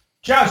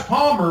 Josh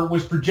Palmer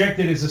was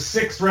projected as a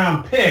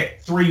 6th-round pick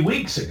 3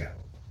 weeks ago.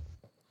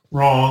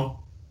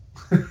 Wrong.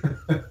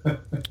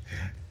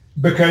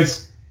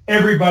 Because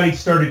everybody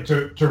started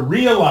to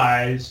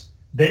realize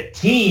that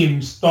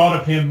teams thought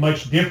of him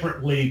much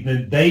differently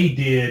than they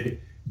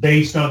did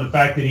based on the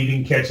fact that he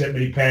didn't catch that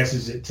many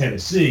passes at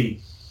Tennessee.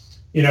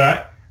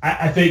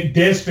 I think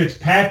Dez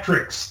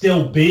Fitzpatrick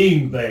still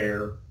being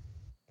there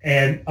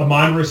and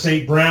Amon-Ra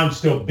St. Brown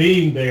still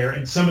being there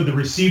and some of the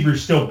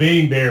receivers still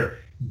being there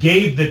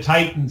gave the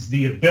Titans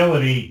the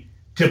ability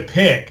to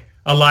pick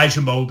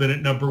Elijah Molden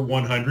at number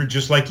 100,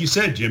 just like you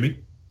said, Jimmy.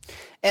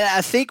 And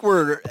I think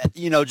we're,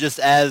 just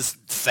as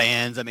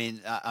fans, I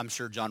mean, I'm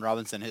sure John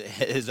Robinson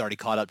has already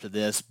caught up to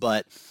this,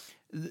 but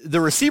the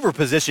receiver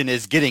position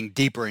is getting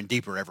deeper and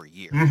deeper every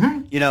year.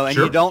 Mm-hmm. And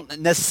Sure. you don't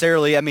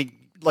necessarily, I mean,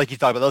 like you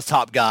talked about, those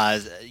top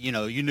guys, you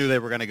knew they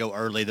were going to go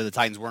early, that the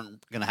Titans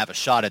weren't going to have a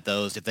shot at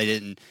those if they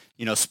didn't,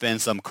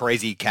 spend some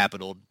crazy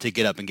capital to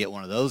get up and get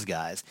one of those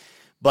guys.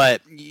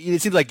 But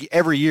it seems like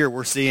every year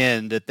we're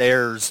seeing that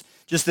there's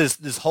just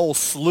this whole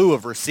slew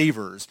of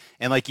receivers.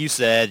 And like you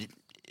said,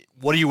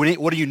 what do you need?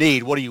 What do you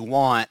need? What do you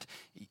want?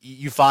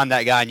 You find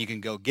that guy and you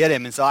can go get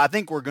him. And so I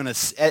think we're going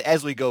to,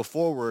 as we go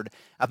forward,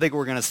 I think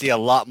we're going to see a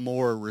lot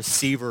more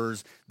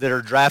receivers that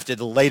are drafted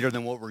later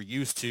than what we're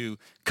used to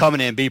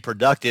coming in and be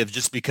productive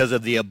just because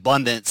of the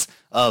abundance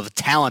of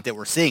talent that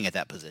we're seeing at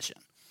that position.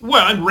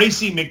 Well, and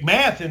Racey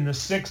McMath in the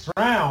 6th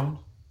round,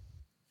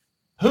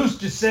 who's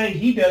to say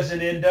he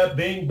doesn't end up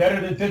being better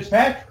than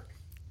Fitzpatrick?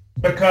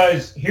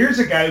 Because here's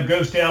a guy who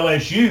goes to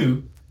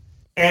LSU,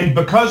 and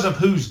because of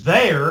who's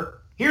there,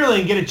 he really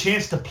didn't get a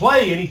chance to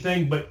play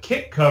anything but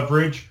kick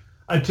coverage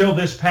until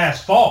this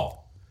past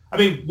fall. I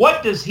mean,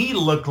 what does he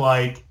look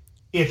like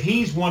if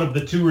he's one of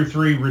the 2 or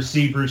 3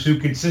 receivers who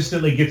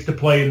consistently gets to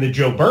play in the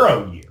Joe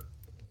Burrow year?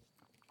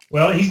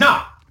 Well, he's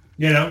not.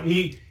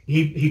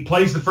 He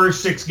plays the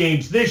first 6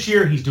 games this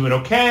year. He's doing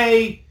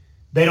okay.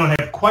 They don't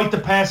have quite the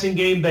passing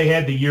game they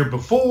had the year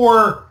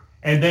before,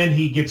 and then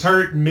he gets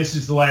hurt and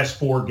misses the last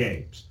 4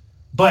 games.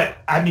 But,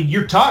 I mean,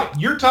 you're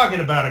talking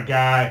about a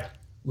guy,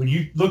 when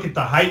you look at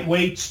the height,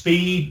 weight,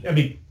 speed, I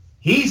mean,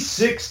 he's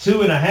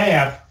 6'2 and a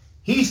half.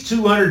 He's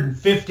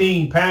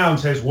 215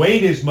 pounds, has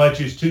weighed as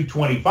much as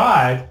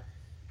 225,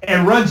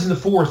 and runs in the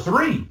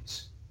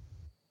 4.3s.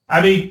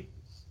 I mean,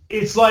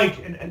 it's like,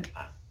 and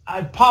I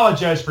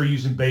apologize for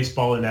using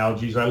baseball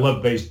analogies. I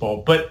love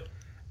baseball. But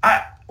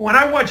when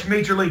I watch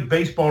Major League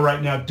Baseball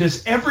right now,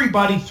 does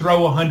everybody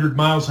throw 100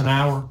 miles an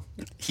hour?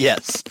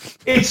 Yes.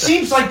 It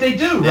seems like they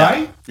do, Yeah.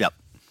 right? Yep.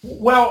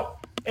 Well,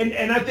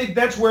 and I think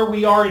that's where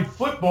we are in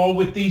football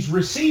with these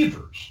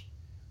receivers.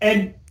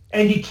 And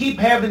you keep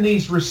having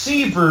these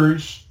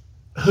receivers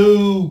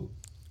who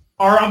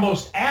are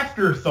almost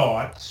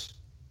afterthoughts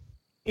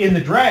in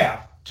the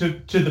draft to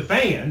the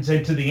fans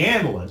and to the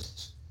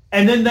analysts.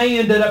 And then they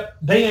end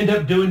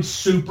up doing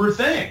super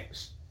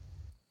things.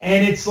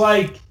 And it's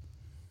like,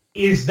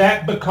 is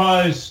that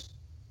because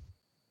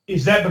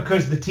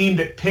the team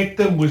that picked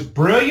them was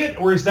brilliant,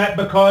 or is that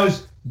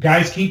because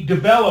guys keep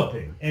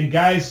developing and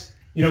guys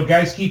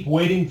keep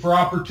waiting for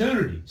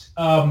opportunities?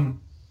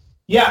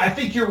 Yeah, I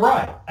think you're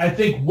right. I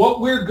think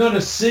what we're going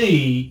to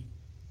see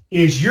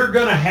is you're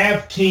going to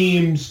have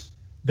teams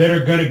that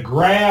are going to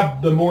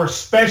grab the more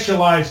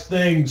specialized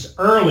things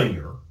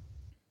earlier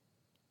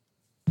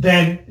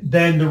than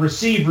the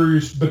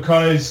receivers,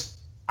 because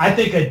I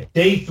think a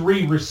day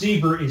 3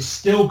 receiver is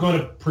still going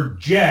to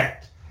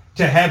project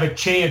to have a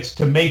chance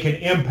to make an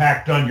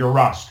impact on your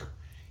roster.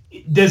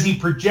 Does he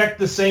project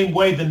the same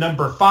way the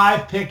number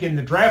 5 pick in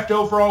the draft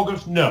overall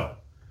goes? No.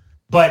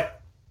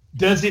 But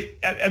does it?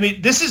 I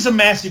mean, this is a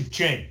massive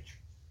change.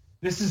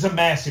 And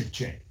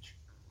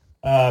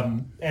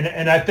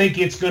I think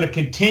it's going to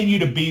continue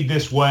to be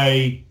this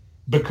way,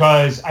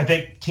 because I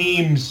think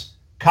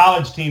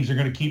college teams are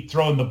going to keep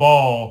throwing the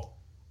ball,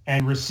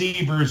 and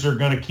receivers are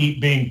going to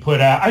keep being put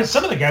out.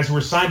 Some of the guys who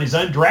were signed as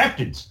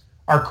undrafteds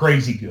are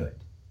crazy good.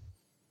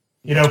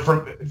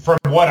 From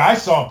what I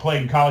saw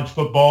playing college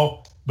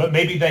football, but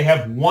maybe they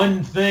have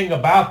one thing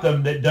about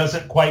them that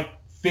doesn't quite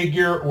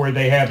figure, or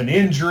they have an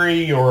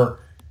injury, or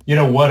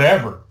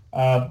whatever.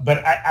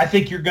 But I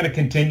think you're going to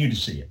continue to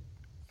see it.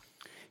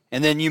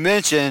 And then you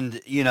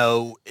mentioned,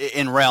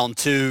 in round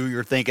 2,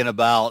 you're thinking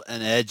about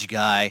an edge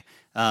guy,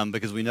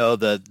 because we know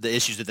the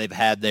issues that they've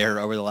had there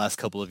over the last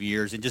couple of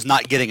years and just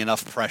not getting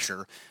enough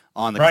pressure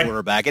on the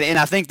quarterback. And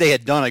I think they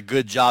had done a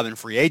good job in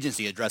free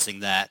agency addressing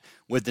that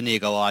with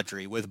Danico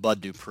Autry, with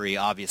Bud Dupree,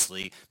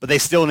 obviously. But they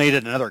still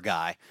needed another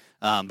guy,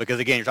 because,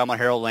 again, you're talking about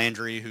Harold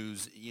Landry,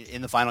 who's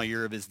in the final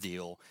year of his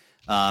deal.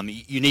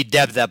 You need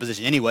depth at that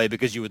position anyway,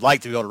 because you would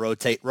like to be able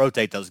to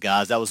rotate those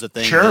guys. That was the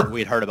thing that we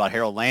had heard about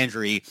Harold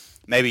Landry.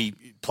 Maybe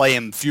play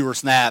him fewer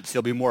snaps,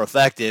 he'll be more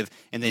effective,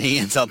 and then he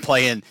ends up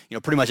playing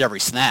pretty much every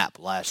snap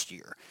last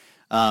year.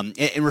 And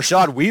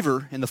Rashad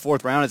Weaver in the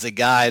 4th round is a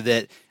guy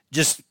that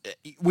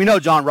we know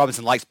John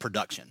Robinson likes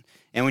production.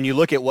 And when you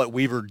look at what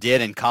Weaver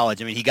did in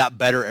college, I mean, he got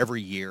better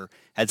every year,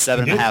 had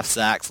 7.5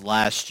 sacks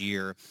last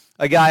year.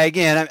 A guy,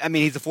 again, I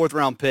mean, he's a 4th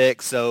round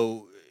pick,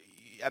 so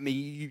I mean,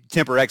 you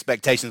temper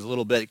expectations a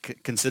little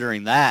bit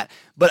considering that.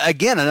 But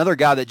again, another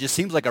guy that just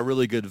seems like a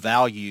really good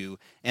value,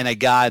 and a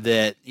guy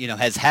that,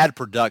 has had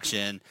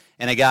production,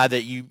 and a guy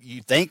that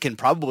you think can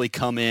probably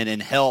come in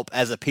and help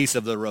as a piece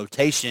of the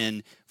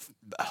rotation,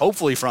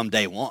 hopefully from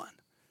day one.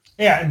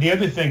 Yeah, and the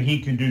other thing he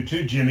can do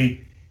too,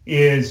 Jimmy,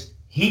 is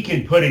he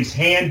can put his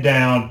hand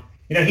down.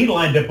 He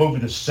lined up over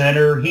the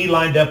center. He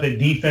lined up at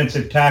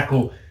defensive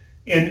tackle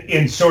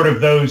in sort of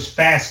those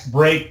fast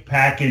break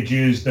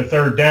packages, the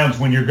third downs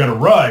when you're going to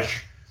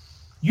rush.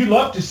 you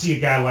love to see a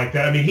guy like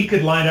that. I mean, he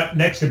could line up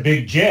next to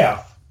Big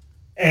Jeff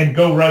and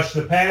go rush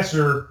the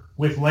passer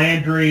with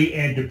Landry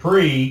and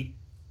Dupree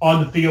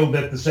on the field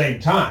at the same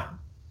time.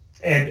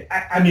 And,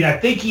 I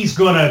think he's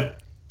going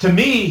to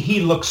me,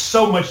 he looks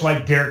so much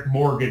like Derek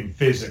Morgan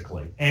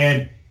physically.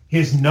 And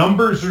his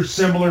numbers are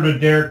similar to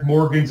Derek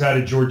Morgan's out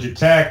of Georgia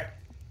Tech.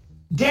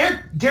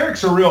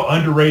 Derek's a real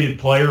underrated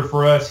player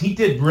for us. He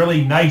did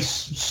really nice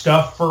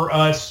stuff for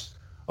us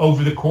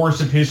over the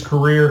course of his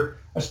career,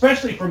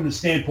 especially from the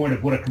standpoint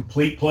of what a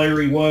complete player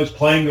he was,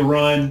 playing the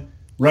run,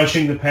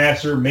 rushing the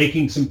passer,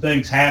 making some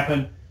things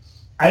happen.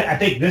 I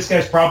think this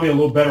guy's probably a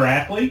little better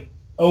athlete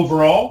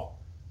overall.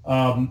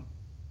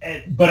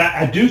 But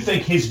I do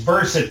think his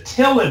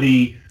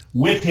versatility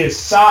with his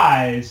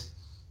size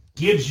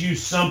gives you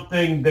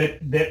something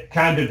that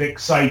kind of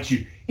excites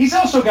you. He's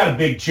also got a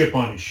big chip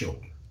on his shoulder.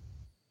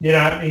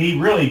 He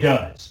really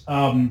does.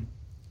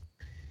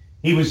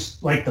 He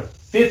was like the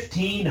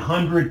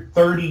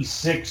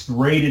 1,536th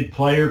rated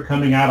player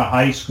coming out of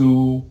high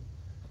school.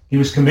 He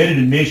was committed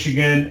to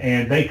Michigan,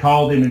 and they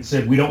called him and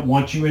said, "We don't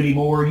want you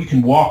anymore. You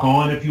can walk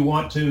on if you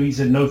want to." He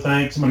said, "No,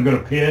 thanks. I'm going to go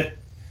to Pitt."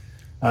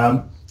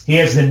 He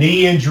has the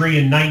knee injury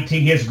in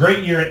 19. He has a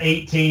great year at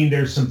 18.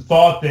 There's some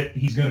thought that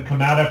he's going to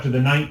come out after the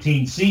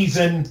 19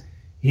 season.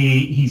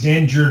 He's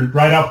injured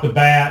right off the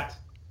bat.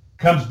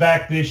 Comes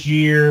back this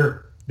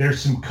year.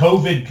 There's some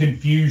COVID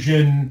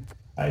confusion.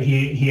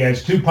 He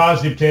has 2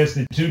 positive tests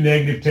and 2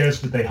 negative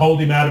tests, but they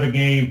hold him out of a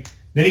game.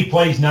 Then he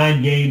plays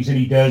 9 games, and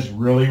he does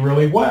really,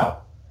 really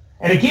well.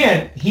 And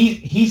again,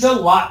 he's a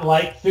lot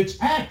like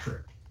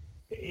Fitzpatrick.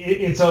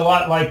 It's a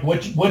lot like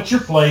what's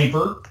your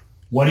flavor?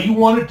 What do you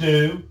want to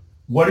do?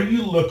 What are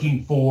you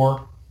looking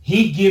for?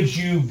 He gives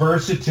you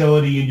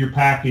versatility in your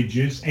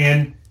packages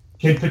and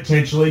can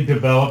potentially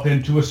develop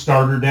into a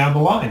starter down the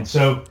line.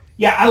 So,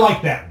 yeah, I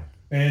like that one.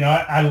 And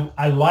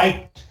I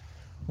liked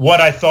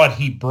what I thought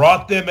he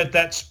brought them at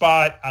that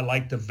spot. I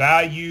liked the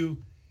value.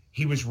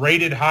 He was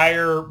rated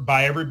higher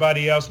by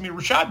everybody else. I mean,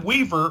 Rashad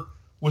Weaver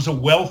was a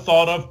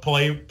well-thought-of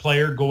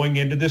player going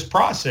into this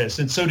process.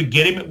 And so to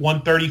get him at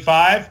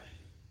 135,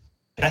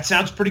 that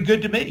sounds pretty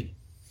good to me.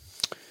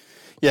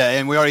 Yeah,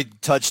 and we already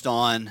touched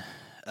on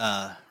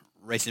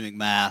Racing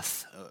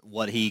McMath,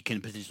 what he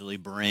can potentially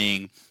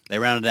bring. They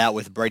rounded out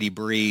with Brady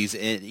Breeze,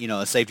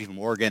 a safety from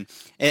Oregon.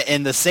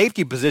 And the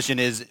safety position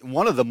is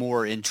one of the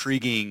more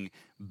intriguing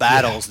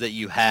battles that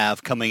you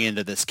have coming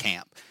into this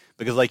camp.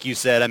 Because like you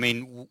said, I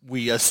mean,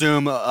 we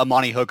assume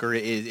Amani Hooker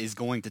is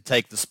going to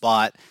take the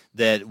spot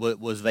that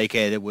was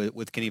vacated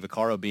with Kenny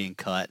Vaccaro being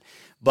cut.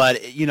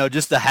 But,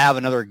 just to have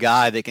another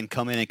guy that can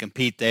come in and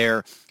compete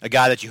there, a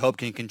guy that you hope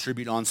can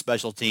contribute on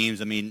special teams,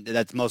 I mean,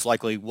 that's most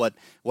likely what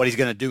he's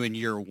going to do in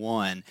year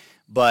one.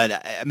 But,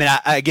 I mean,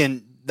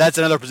 again, that's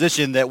another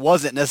position that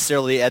wasn't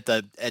necessarily at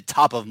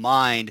top of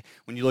mind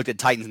when you looked at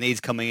Titans' needs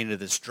coming into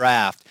this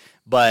draft.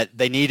 But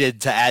they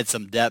needed to add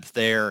some depth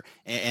there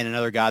and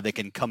another guy that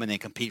can come in and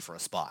compete for a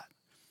spot.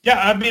 Yeah,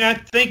 I mean, I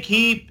think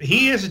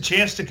he has a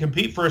chance to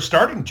compete for a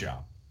starting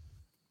job.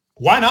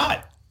 Why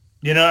not?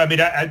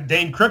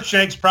 Dane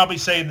Cruikshank's probably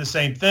saying the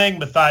same thing.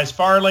 Matthias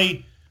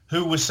Farley,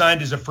 who was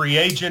signed as a free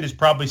agent, is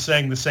probably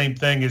saying the same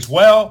thing as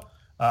well.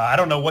 I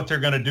don't know what they're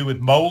going to do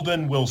with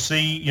Molden. We'll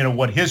see,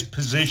 what his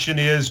position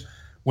is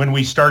when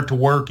we start to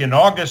work in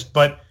August.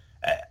 But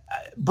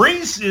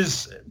Breeze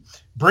is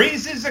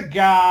a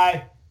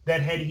guy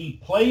that had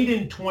he played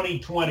in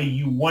 2020,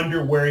 you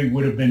wonder where he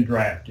would have been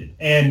drafted.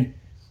 And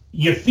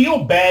you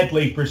feel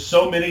badly for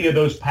so many of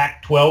those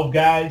Pac-12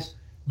 guys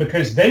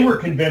because they were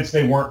convinced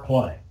they weren't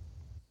playing.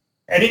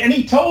 And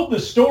he told the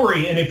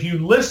story, and if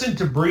you listen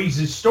to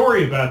Breeze's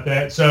story about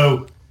that,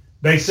 so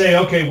they say,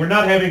 okay, we're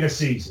not having a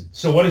season.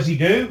 So what does he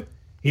do?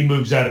 He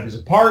moves out of his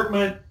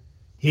apartment.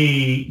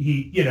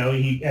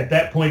 He at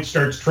that point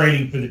starts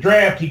training for the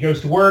draft. He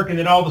goes to work, and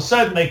then all of a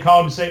sudden they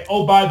call him and say,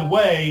 oh, by the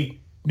way,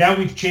 now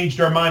we've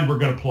changed our mind. We're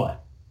going to play.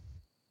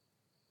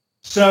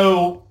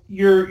 So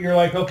you're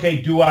like,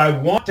 okay, do I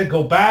want to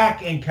go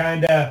back and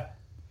kind of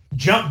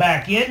jump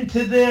back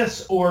into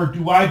this, or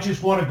do I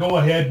just want to go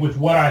ahead with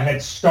what I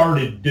had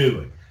started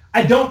doing?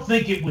 I don't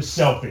think it was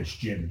selfish,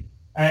 Jimmy.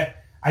 I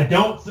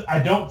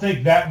don't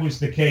think that was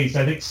the case.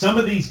 I think some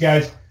of these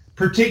guys,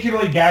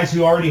 particularly guys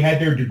who already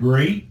had their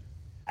degree,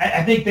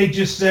 I think they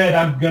just said,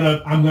 I'm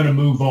gonna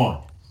move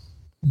on.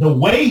 The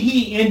way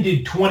he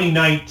ended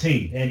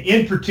 2019, and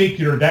in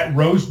particular that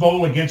Rose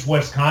Bowl against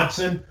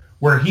Wisconsin,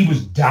 where he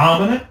was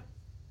dominant,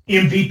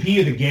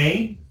 MVP of the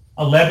game,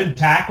 11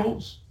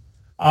 tackles,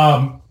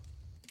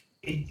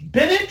 it's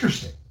been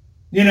interesting.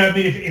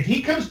 If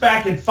he comes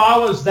back and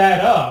follows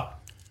that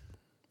up,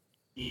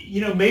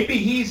 maybe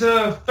he's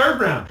a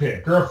third-round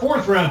pick or a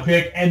fourth-round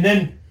pick, and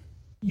then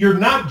you're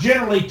not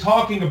generally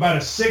talking about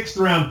a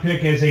sixth-round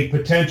pick as a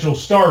potential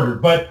starter.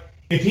 But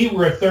if he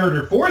were a third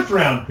or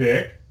fourth-round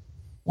pick,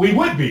 we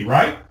would be,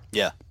 right?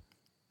 Yeah.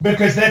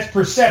 Because that's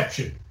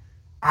perception.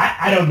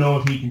 I don't know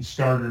if he can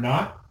start or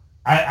not.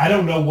 I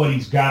don't know what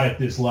he's got at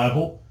this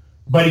level,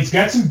 but he's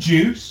got some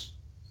juice.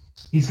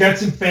 He's got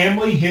some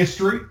family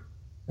history.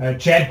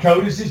 Chad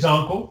Code is his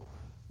uncle.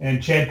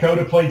 And Chad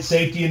Cota played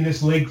safety in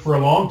this league for a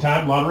long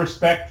time. A lot of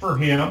respect for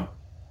him.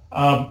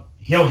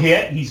 He'll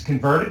hit. He's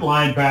converted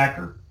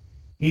linebacker.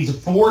 He's a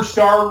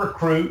 4-star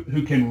recruit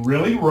who can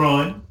really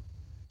run.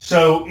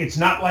 So it's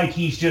not like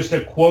he's just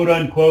a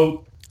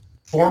quote-unquote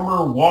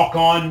former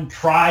walk-on,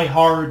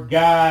 try-hard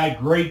guy,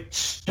 great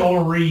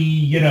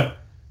story, I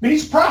mean,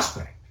 he's a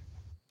prospect.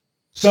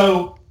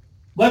 So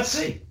let's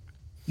see.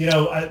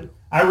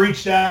 I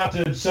reached out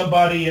to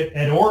somebody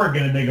at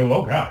Oregon, and they go,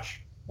 oh,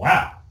 gosh,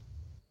 wow.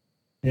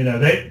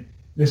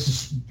 This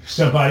is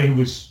somebody who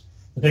was,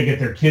 I think, at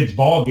their kid's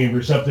ball game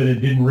or something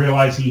and didn't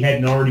realize he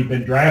hadn't already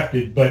been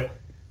drafted, but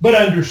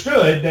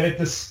understood that at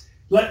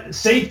the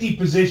safety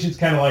position is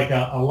kind of like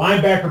a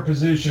linebacker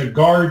position, a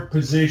guard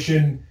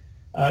position.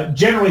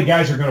 Generally,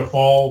 guys are going to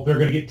fall. They're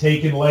going to get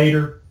taken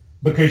later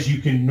because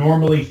you can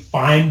normally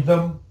find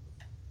them.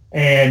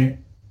 And,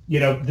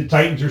 the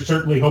Titans are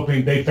certainly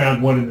hoping they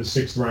found one in the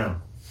 6th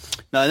round.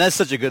 No, and that's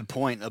such a good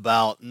point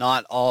about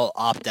not all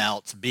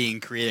opt-outs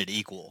being created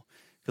equal.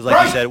 Because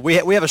like you said, we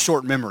have a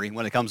short memory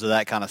when it comes to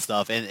that kind of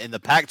stuff. And the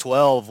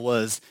Pac-12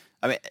 was,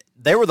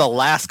 they were the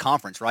last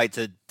conference, right,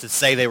 to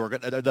say they were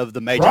going to,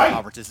 the major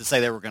conferences to say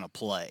they were going to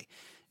play.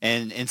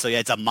 And so, yeah,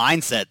 it's a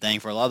mindset thing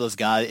for a lot of those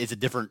guys. It's a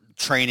different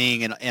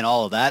training and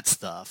all of that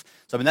stuff.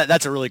 So,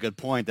 that's a really good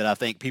point that I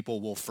think people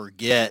will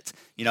forget,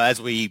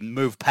 as we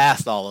move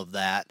past all of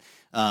that.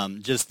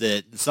 Just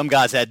that some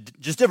guys had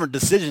just different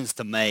decisions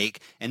to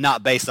make and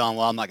not based on,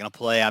 well, I'm not going to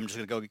play. I'm just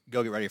going to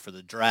go get ready for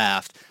the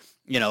draft.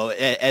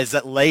 As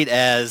late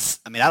as,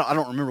 I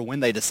don't remember when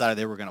they decided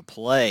they were going to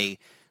play,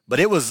 but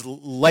it was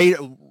way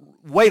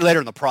later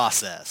in the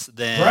process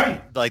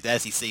than like the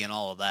SEC and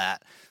all of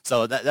that.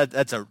 So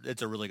it's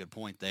a really good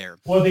point there.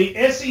 Well, the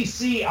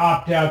SEC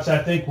opt-outs,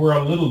 I think, were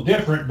a little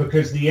different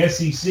because the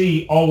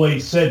SEC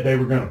always said they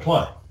were going to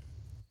play.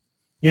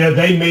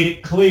 They made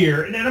it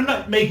clear, and I'm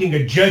not making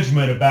a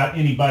judgment about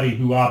anybody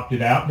who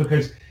opted out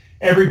because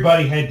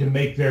everybody had to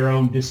make their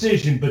own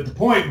decision. But the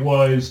point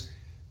was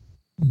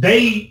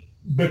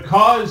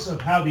because of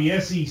how the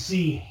SEC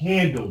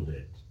handled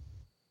it,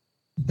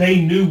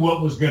 they knew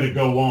what was going to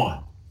go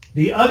on.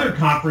 The other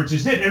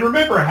conferences didn't. And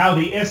remember how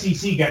the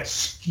SEC got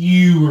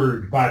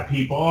skewered by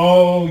people.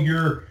 Oh,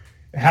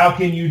 how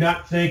can you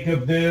not think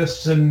of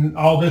this and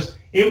all this?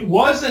 It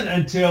wasn't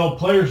until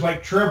players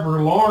like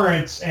Trevor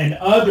Lawrence and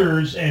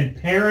others and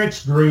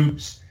parents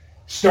groups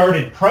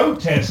started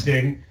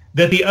protesting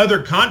that the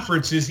other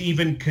conferences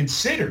even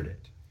considered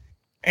it.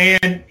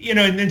 And,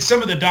 and then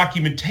some of the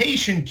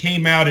documentation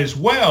came out as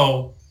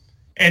well.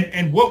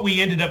 And what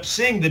we ended up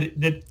seeing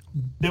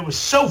that was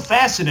so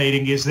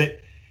fascinating is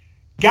that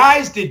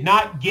guys did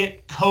not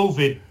get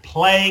COVID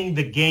playing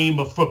the game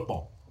of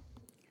football.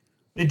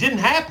 It didn't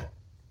happen.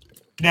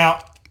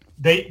 Now,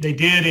 they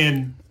did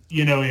in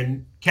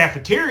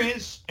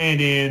cafeterias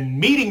and in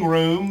meeting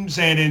rooms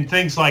and in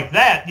things like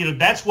that.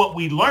 That's what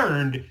we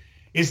learned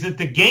is that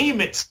the game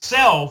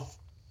itself,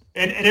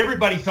 and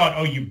everybody thought,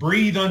 oh, you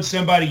breathe on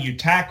somebody, you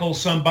tackle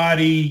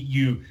somebody,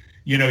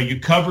 you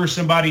cover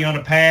somebody on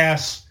a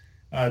pass,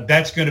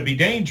 that's going to be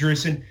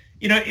dangerous. And,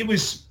 it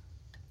was,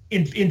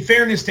 in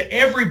fairness to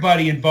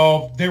everybody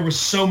involved, there was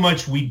so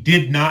much we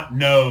did not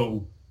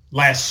know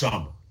last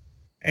summer.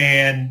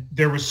 And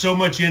there was so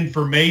much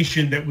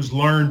information that was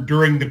learned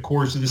during the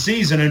course of the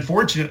season.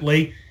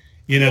 Unfortunately,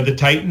 the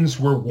Titans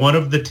were one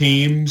of the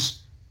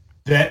teams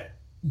that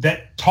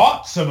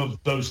taught some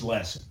of those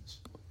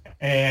lessons.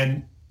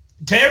 And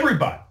to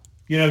everybody,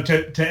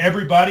 to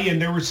everybody. And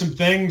there were some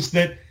things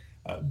that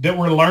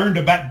were learned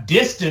about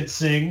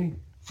distancing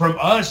from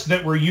us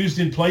that were used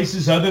in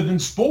places other than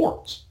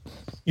sports.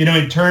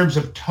 In terms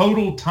of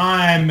total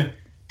time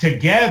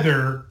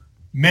together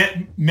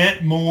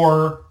meant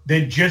more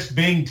than just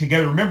being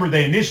together. Remember,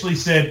 they initially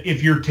said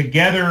if you're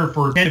together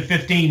for 10 to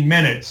 15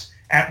 minutes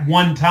at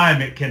one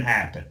time, it can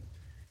happen.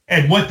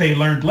 And what they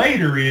learned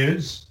later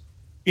is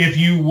if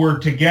you were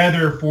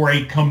together for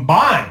a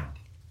combined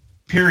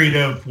period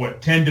of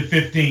 10 to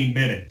 15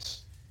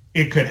 minutes,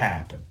 it could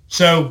happen.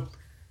 So,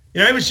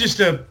 it was just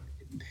a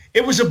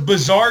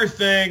bizarre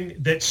thing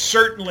that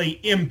certainly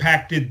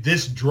impacted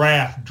this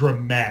draft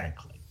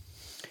dramatically.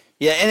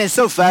 Yeah, and it's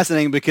so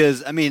fascinating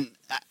because,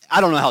 I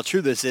don't know how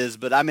true this is,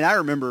 but I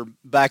remember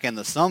back in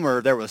the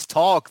summer there was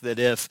talk that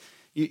if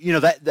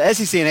that the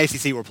SEC and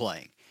ACC were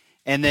playing,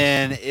 and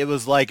then it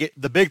was like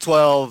the Big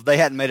 12, they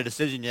hadn't made a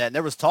decision yet, and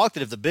there was talk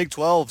that if the Big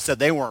 12 said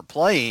they weren't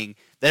playing,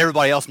 that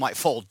everybody else might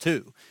fold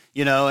too.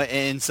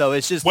 And so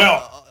it's just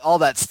all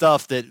that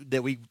stuff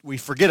that we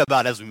forget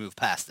about as we move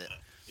past it.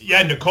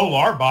 Yeah, Nicole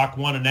Auerbach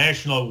won a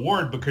national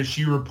award because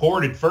she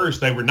reported first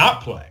they were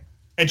not playing,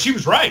 and she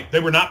was right, they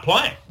were not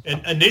playing,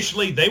 and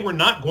initially they were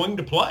not going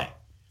to play.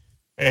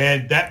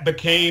 And that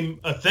became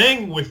a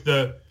thing with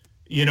the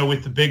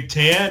Big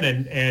Ten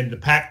and the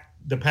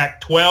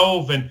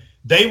Pac-12, and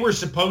they were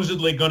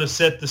supposedly going to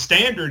set the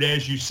standard,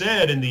 as you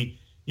said, and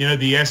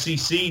the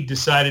SEC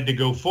decided to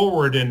go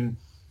forward. And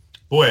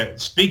boy,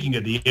 speaking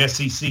of the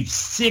SEC,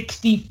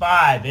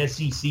 65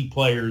 SEC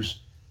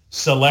players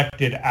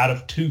selected out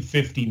of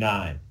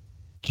 259.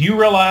 Do you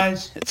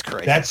realize it's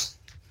crazy?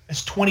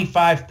 That's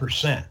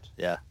 25%.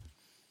 Yeah.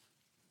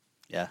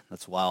 Yeah,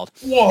 that's wild.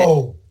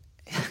 Whoa.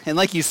 And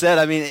like you said,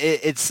 I mean,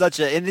 it's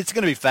and it's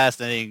going to be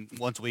fascinating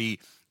once we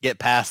get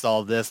past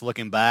all this,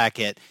 looking back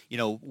at,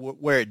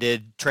 where it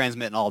did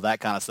transmit and all that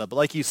kind of stuff. But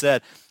like you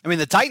said, I mean,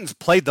 the Titans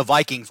played the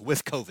Vikings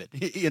with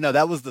COVID.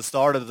 That was the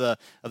start of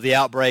the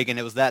outbreak, and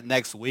it was that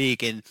next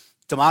week. And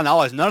to my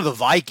knowledge, none of the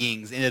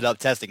Vikings ended up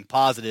testing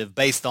positive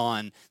based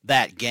on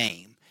that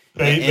game.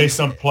 Based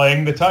on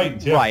playing the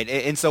Titans, yeah. Right.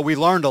 And so we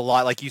learned a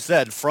lot, like you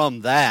said,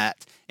 from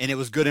that, and it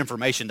was good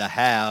information to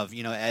have,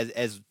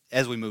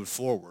 as we move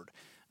forward.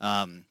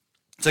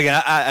 So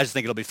again, I just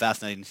think it'll be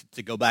fascinating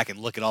to go back and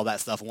look at all that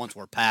stuff once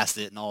we're past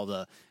it and all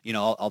the,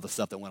 all the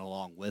stuff that went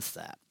along with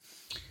that.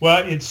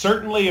 Well, it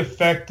certainly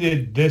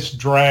affected this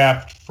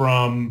draft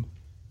from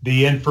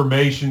the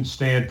information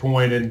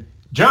standpoint. And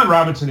John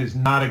Robinson is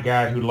not a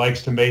guy who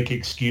likes to make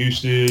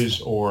excuses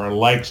or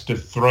likes to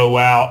throw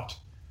out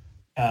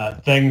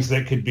things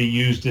that could be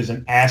used as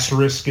an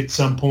asterisk at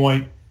some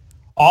point.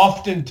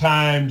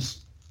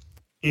 Oftentimes,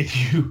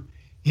 if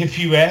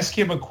you ask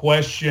him a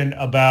question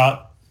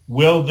about,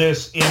 will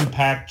this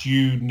impact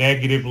you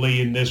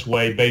negatively in this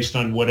way based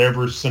on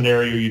whatever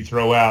scenario you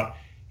throw out,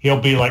 he'll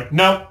be like,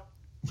 no,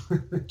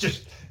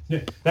 just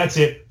that's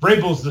it.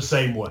 Vrabel's the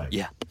same way.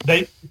 Yeah.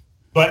 They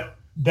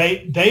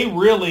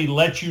really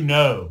let you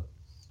know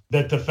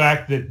that the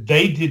fact that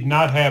they did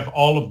not have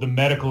all of the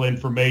medical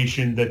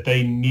information that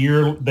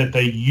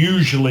they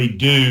usually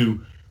do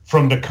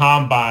from the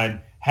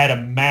combine had a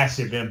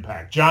massive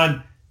impact.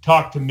 John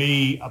talked to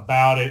me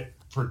about it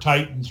for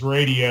Titans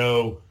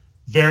Radio.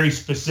 Very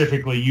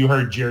specifically, you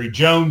heard Jerry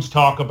Jones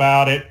talk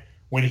about it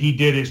when he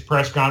did his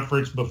press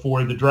conference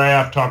before the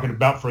draft, talking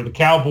about for the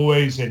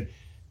Cowboys and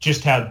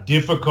just how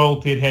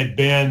difficult it had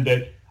been,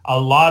 that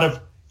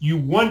you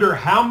wonder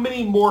how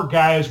many more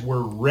guys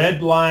were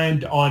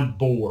redlined on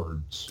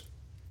boards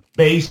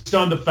based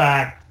on the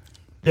fact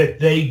that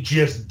they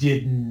just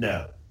didn't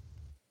know.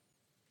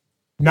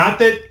 Not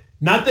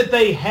that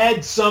they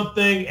had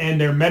something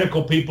and their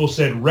medical people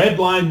said,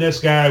 redline this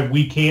guy,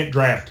 we can't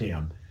draft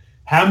him.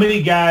 How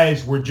many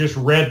guys were just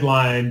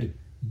redlined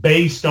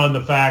based on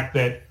the fact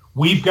that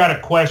we've got a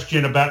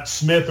question about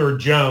Smith or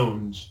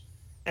Jones,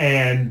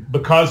 and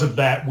because of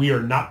that, we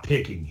are not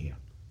picking him?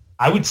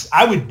 I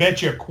would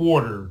bet you a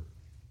quarter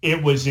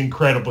it was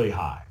incredibly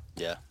high.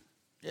 Yeah,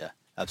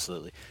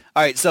 absolutely.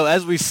 All right, so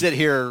as we sit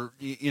here,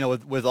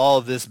 with all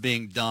of this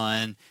being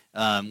done,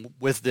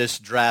 with this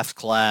draft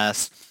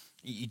class,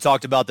 you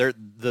talked about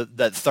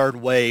that third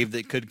wave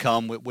that could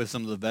come with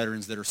some of the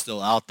veterans that are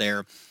still out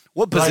there.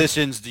 What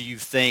positions do you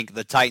think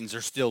the Titans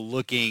are still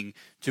looking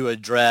to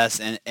address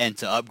and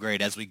to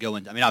upgrade as we go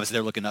into? I mean, obviously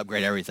they're looking to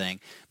upgrade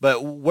everything,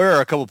 but where are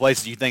a couple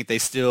places you think they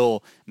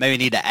still maybe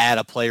need to add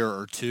a player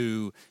or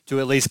two to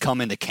at least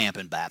come into camp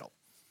and battle?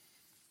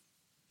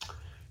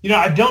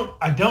 I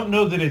don't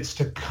know that it's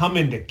to come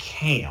into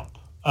camp.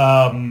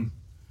 I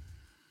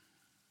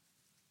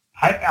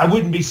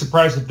wouldn't be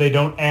surprised if they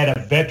don't add a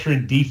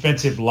veteran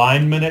defensive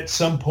lineman at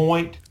some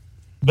point,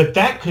 but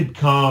that could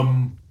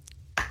come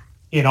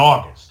in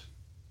August.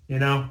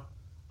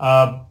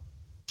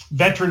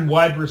 Veteran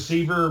wide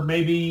receiver,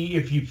 maybe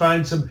if you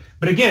find some.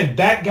 But again,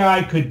 that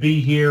guy could be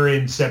here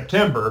in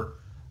September.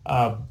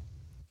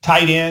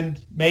 Tight end,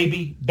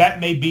 maybe.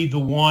 That may be the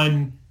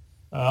one,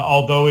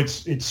 although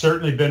it's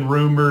certainly been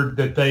rumored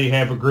that they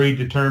have agreed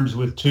to terms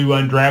with two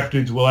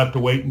undrafteds. We'll have to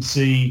wait and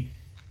see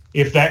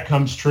if that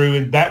comes true,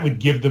 and that would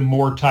give them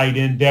more tight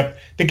end depth.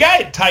 The guy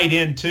at tight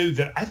end, too,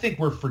 that I think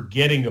we're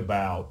forgetting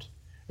about,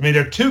 I mean,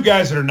 there are two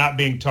guys that are not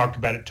being talked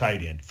about at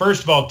tight end.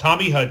 First of all,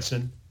 Tommy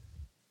Hudson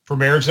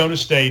from Arizona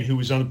State, who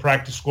was on the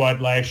practice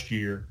squad last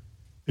year,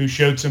 who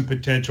showed some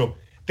potential.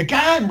 The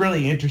guy I'm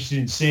really interested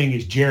in seeing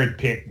is Jared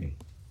Pickney.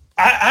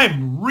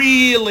 I'm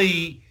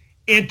really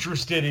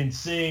interested in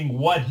seeing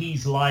what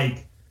he's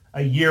like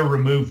a year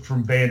removed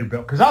from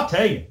Vanderbilt. Because I'll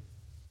tell you,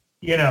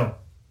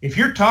 if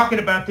you're talking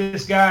about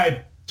this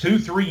guy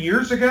 2-3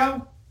 years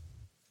ago,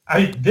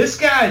 this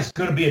guy's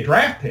going to be a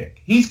draft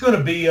pick. He's going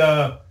to be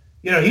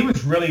he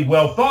was really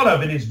well thought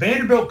of, and his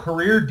Vanderbilt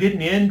career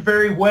didn't end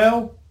very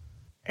well.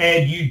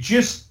 And you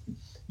just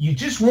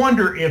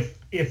wonder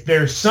if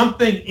there's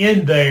something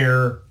in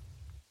there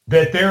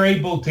that they're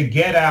able to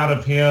get out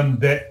of him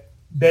that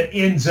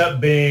ends up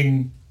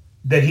being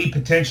that he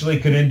potentially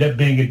could end up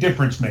being a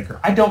difference maker.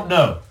 I don't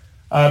know.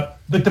 But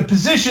the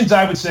positions,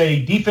 I would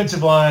say,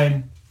 defensive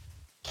line,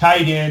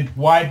 tight end,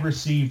 wide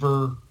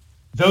receiver,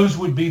 those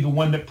would be the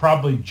one that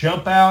probably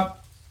jump out.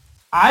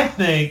 I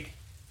think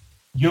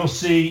you'll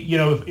see,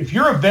 if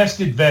you're a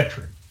vested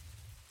veteran,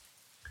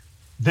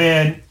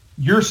 then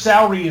your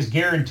salary is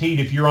guaranteed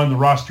if you're on the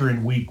roster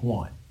in week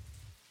one.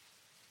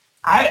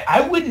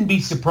 I wouldn't be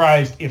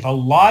surprised if a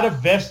lot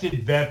of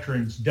vested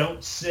veterans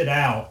don't sit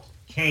out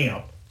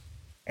camp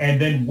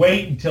and then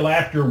wait until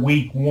after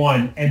week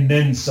one and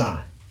then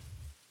sign.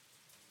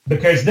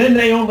 Because then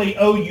they only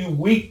owe you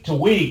week to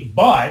week,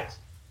 but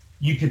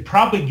you could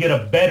probably get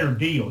a better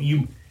deal.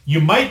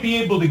 You might be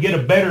able to get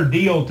a better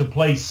deal to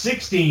play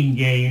 16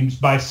 games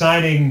by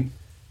signing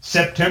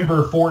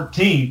September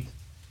 14th,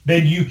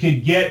 then you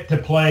can get to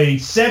play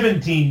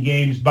 17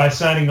 games by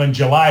signing on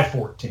July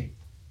 14th.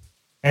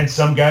 And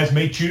some guys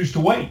may choose to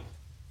wait.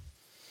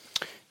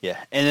 Yeah,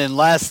 and then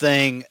last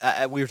thing,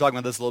 we were talking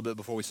about this a little bit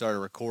before we started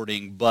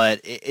recording, but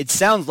it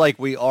sounds like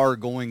we are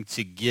going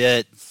to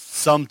get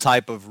some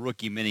type of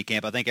rookie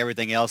minicamp. I think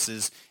everything else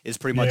is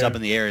pretty much up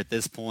in the air at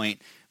this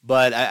point.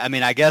 But, I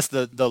mean, I guess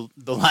the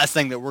last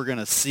thing that we're going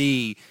to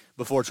see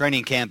before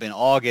training camp in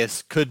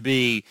August could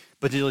be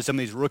potentially some of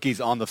these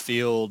rookies on the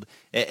field,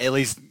 at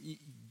least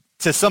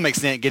to some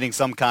extent getting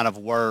some kind of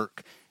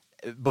work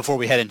before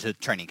we head into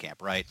training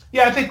camp, right?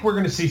 Yeah, I think we're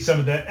going to see some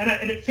of that.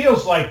 And it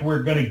feels like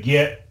we're going to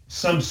get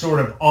some sort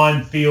of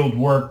on-field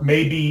work,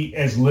 maybe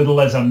as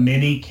little as a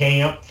mini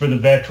camp for the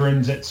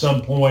veterans at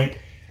some point.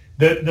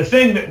 The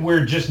thing that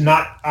we're just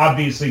not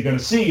obviously going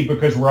to see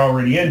because we're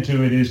already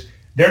into it is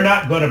they're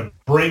not going to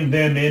bring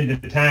them into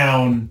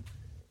town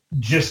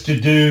just to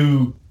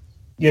do,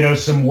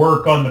 some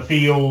work on the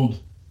field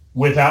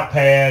without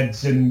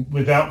pads and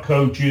without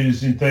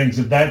coaches and things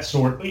of that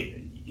sort.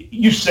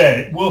 You said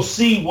it. We'll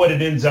see what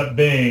it ends up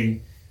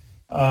being.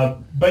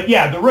 But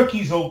yeah, the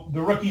rookies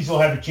will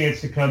have a chance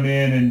to come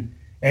in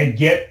and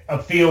get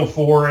a feel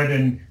for it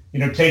and,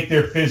 take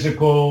their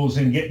physicals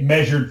and get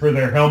measured for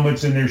their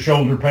helmets and their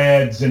shoulder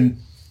pads and,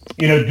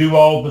 do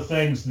all the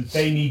things that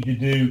they need to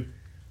do.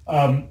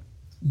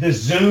 The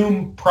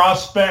Zoom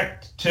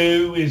prospect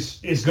too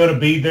is going to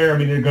be there. I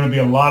mean, there are going to be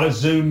a lot of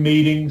Zoom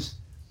meetings.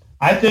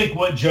 I think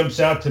what jumps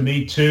out to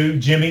me too,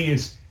 Jimmy,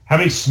 is how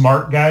many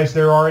smart guys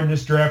there are in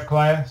this draft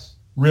class,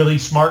 really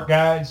smart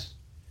guys.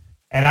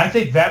 And I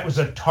think that was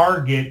a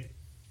target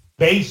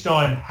based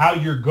on how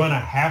you're going to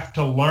have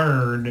to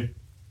learn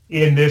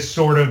in this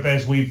sort of,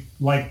 as we've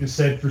like to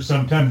said for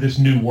some time, this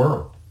new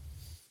world.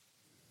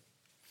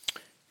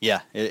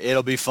 Yeah,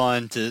 it'll be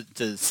fun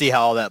to see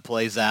how all that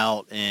plays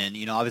out. And,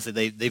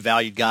 obviously they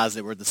valued guys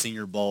that were at the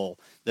Senior Bowl,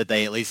 that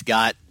they at least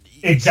got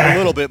a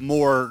little bit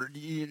more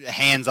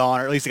hands-on,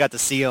 or at least they got to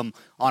see them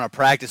on a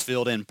practice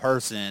field in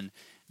person,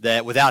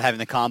 that without having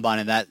the combine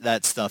and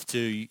that stuff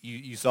too,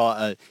 you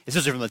saw,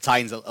 especially from the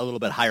Titans, a little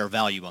bit higher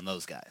value on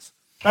those guys.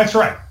 That's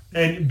right.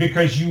 And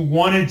because you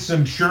wanted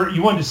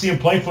to see them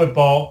play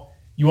football,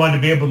 you wanted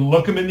to be able to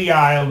look them in the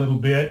eye a little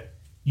bit.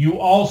 You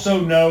also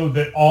know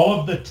that all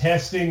of the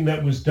testing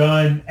that was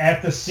done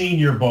at the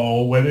Senior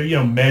Bowl, whether,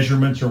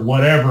 measurements or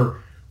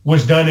whatever,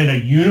 was done in a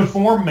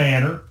uniform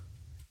manner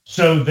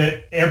so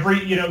that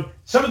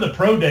some of the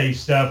pro day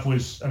stuff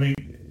was, I mean,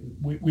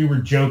 we were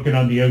joking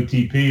on the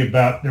OTP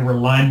about there were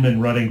linemen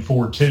running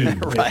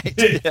 4.2.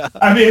 Right. Yeah.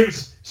 I mean,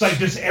 it's like,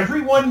 does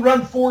everyone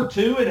run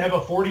 4.2 and have a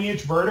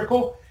 40-inch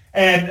vertical?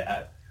 And,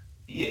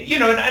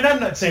 and I'm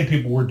not saying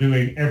people were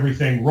doing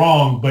everything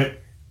wrong, but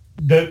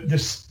the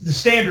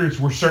standards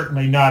were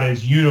certainly not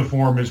as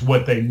uniform as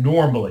what they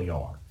normally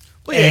are.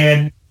 Well, yeah.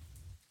 And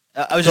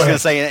I was just going to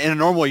say, in a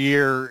normal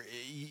year,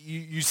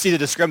 you see the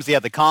discrepancy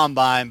at the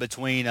combine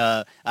between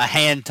a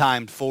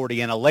hand-timed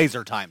 40 and a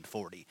laser-timed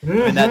 40.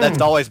 Mm-hmm. And that's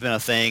always been a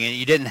thing. And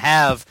you didn't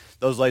have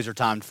those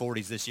laser-timed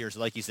 40s this year. So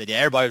like you said, yeah,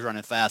 everybody was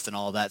running fast and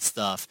all of that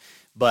stuff.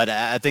 But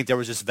I think there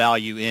was just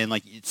value in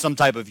like some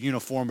type of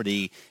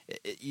uniformity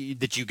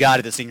that you got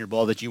at the Senior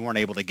Bowl that you weren't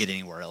able to get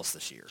anywhere else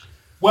this year.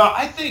 Well,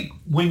 I think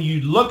when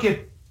you look at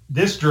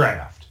this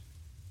draft,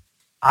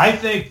 I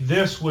think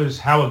this was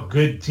how a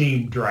good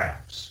team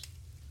drafts.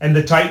 And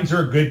the Titans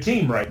are a good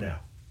team right now.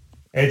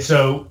 And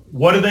so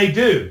what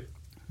do?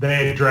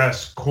 They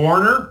address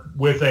corner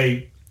with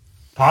a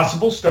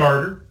possible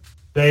starter.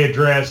 They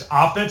address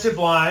offensive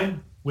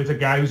line with a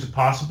guy who's a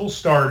possible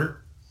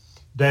starter.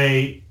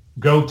 They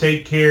go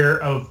take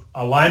care of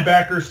a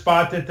linebacker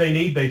spot that they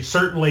need. They've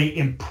certainly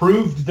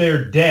improved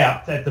their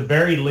depth at the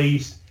very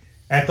least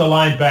at the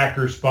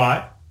linebacker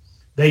spot.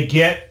 They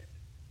get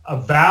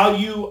a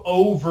value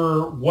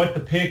over what the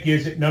pick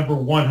is at number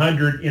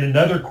 100 in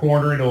another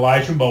corner in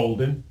Elijah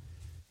Molden.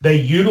 They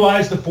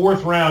utilize the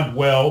fourth round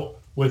well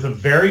with a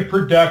very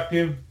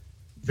productive,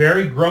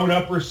 very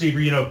grown-up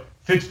receiver.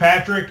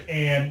 Fitzpatrick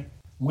and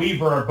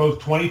Weaver are both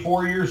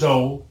 24 years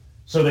old,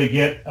 so they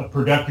get a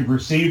productive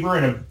receiver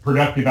and a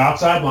productive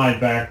outside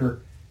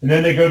linebacker. And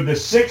then they go to the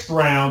sixth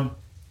round.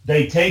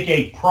 They take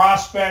a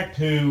prospect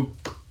who,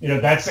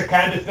 that's the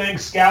kind of thing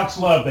scouts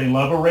love. They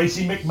love a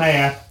Racey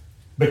McMath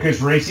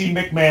because Racey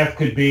McMath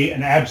could be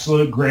an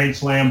absolute grand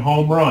slam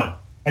home run.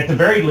 At the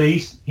very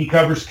least, he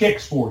covers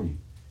kicks for you.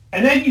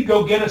 And then you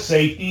go get a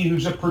safety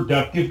who's a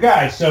productive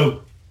guy.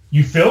 So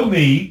you fill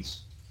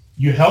needs,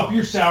 you help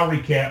your salary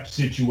cap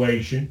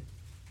situation,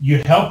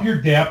 you help your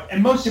depth,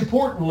 and most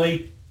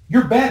importantly,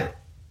 you're better.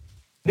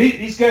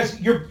 These guys,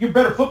 you're a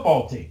better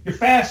football team. You're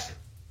faster.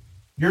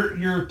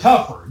 You're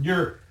tougher.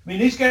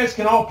 These guys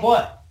can all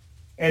play.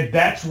 And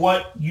that's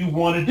what you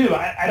want to do.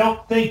 I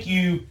don't think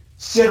you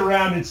sit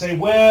around and say,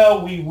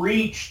 well, we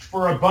reached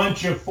for a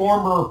bunch of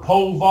former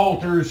pole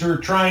vaulters who are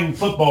trying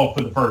football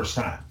for the first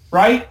time,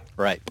 right?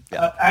 Right.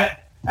 Yeah.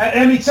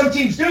 Some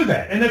teams do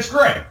that, and that's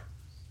great.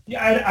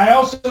 Yeah, I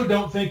also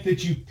don't think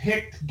that you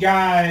picked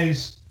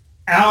guys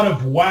out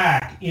of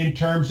whack in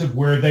terms of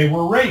where they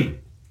were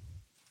rated.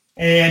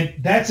 And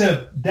that's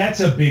a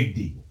big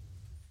deal.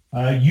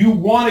 You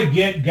want to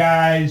get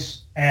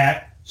guys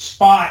at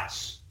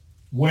spots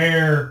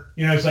where,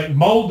 it's like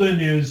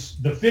Molden is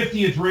the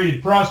 50th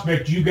rated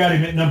prospect. You got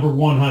him at number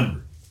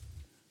 100.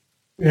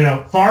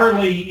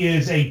 Farley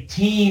is a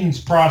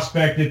teens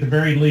prospect at the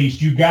very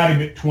least. You got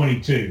him at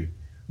 22.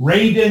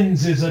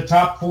 Radens is a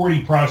top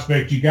 40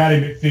 prospect. You got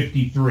him at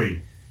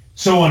 53.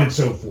 So on and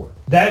so forth.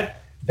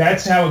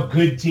 That's how a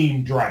good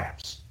team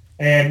drafts.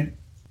 And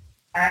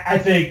I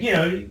think,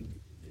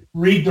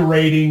 read the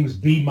ratings,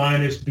 B-,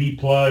 B+,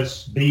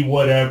 B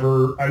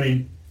whatever. I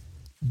mean,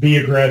 be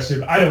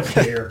aggressive. I don't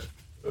care.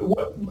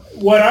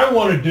 What I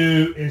want to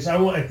do is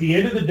at the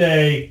end of the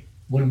day,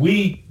 when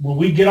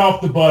we get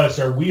off the bus,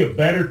 are we a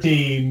better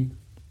team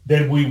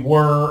than we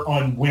were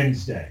on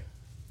Wednesday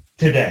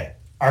today?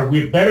 Are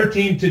we a better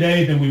team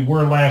today than we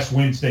were last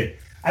Wednesday?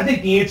 I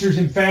think the answer is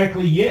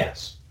emphatically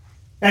yes.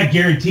 That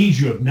guarantees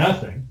you of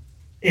nothing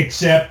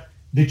except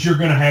that you're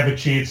going to have a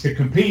chance to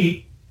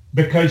compete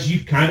because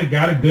you've kind of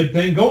got a good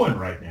thing going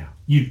right now.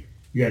 You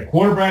got a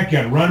quarterback, you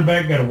got a running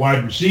back, you got a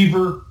wide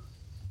receiver,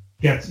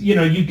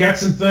 you've got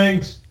some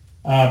things,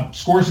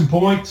 score some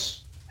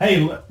points.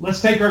 Hey,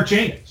 let's take our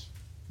chance.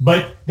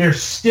 But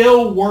there's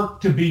still work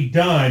to be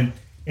done.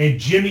 And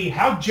Jimmy,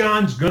 how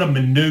John's going to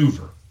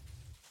maneuver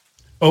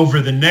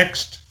over the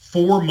next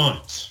 4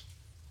 months,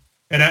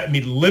 and I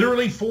mean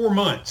literally 4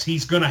 months,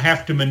 he's going to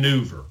have to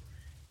maneuver,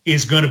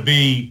 is going to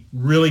be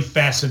really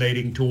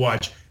fascinating to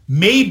watch.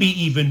 Maybe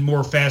even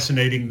more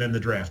fascinating than the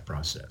draft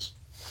process.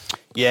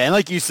 Yeah, and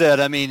like you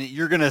said, I mean,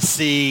 you're going to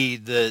see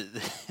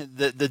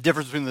the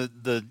difference between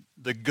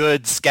the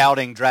good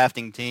scouting,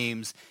 drafting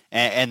teams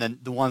and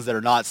the ones that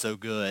are not so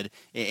good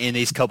in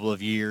these couple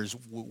of years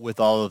with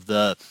all of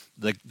the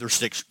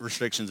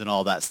restrictions and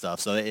all that stuff.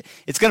 So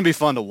it's going to be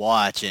fun to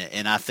watch.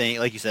 And I think,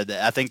 like you said,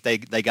 I think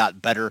they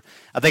got better.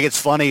 I think it's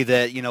funny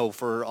that,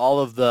 for all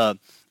of the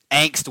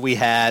angst we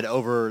had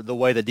over the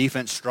way the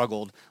defense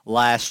struggled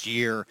last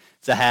year,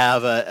 to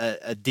have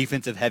a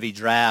defensive-heavy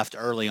draft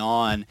early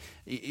on,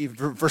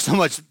 for so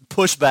much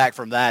pushback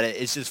from that,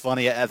 it's just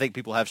funny. I think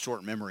people have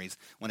short memories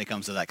when it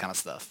comes to that kind of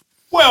stuff.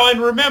 Well,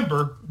 and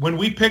remember, when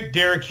we picked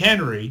Derrick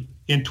Henry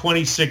in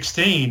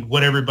 2016,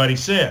 what everybody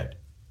said,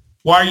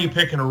 why are you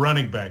picking a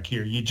running back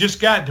here? You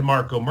just got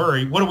DeMarco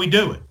Murray. What are we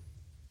doing?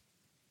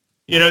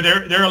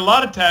 There are a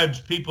lot of times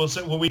people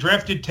say, when we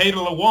drafted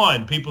Taylor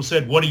Lewan, people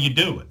said, what are you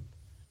doing?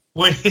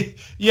 When,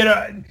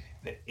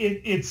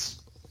 it's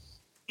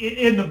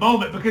in the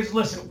moment, because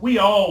listen, we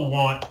all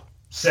want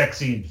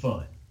sexy and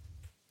fun.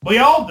 We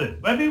all do.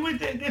 I mean,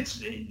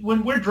 it's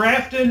when we're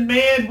drafting,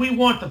 man, we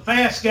want the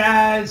fast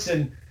guys,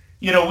 and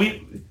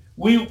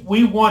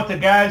we want the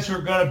guys who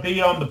are going to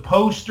be on the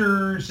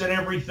posters and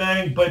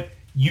everything. But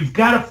you've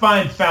got to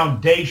find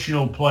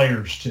foundational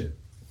players too.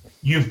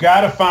 You've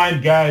got to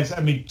find guys.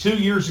 I mean, 2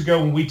 years ago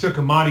when we took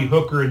Amani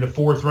Hooker in the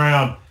 4th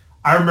round,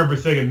 I remember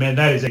thinking, man,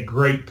 that is a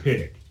great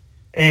pick.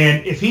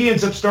 And if he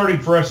ends up starting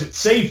for us at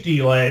safety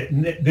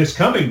this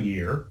coming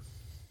year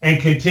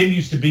and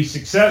continues to be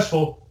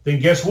successful, then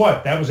guess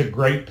what? That was a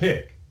great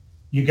pick.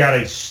 You got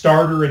a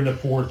starter in the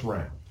 4th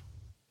round.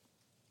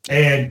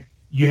 And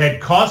you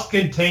had cost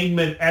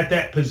containment at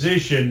that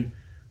position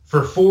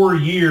for 4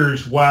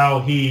 years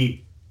while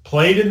he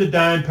played in the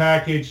dime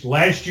package.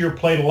 Last year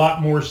played a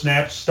lot more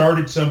snaps,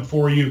 started some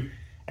for you.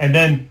 And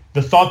then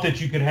the thought that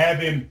you could have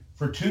him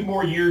for 2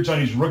 more years on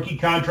his rookie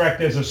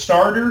contract as a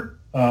starter,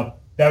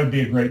 that would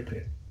be a great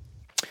pick.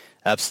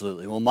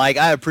 Absolutely. Well, Mike,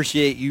 I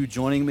appreciate you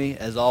joining me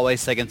as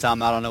always. Second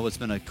time out. I know it's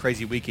been a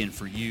crazy weekend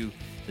for you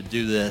to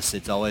do this.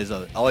 It's always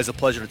a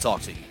pleasure to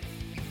talk to you.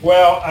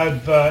 Well,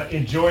 I've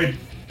enjoyed,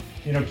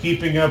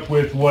 keeping up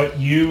with what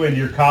you and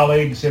your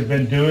colleagues have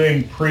been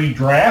doing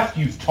pre-draft.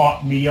 You've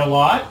taught me a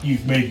lot.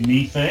 You've made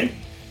me think.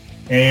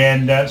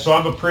 And so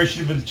I'm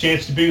appreciative of the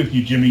chance to be with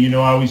you, Jimmy. I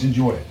always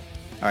enjoy it.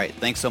 All right.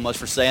 Thanks so much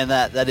for saying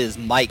that. That is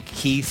Mike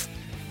Keith,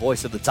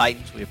 voice of the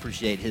Titans. We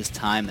appreciate his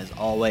time as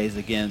always.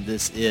 Again,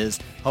 this is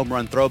Home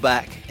Run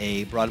Throwback,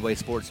 a Broadway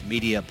Sports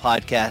Media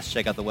podcast.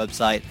 Check out the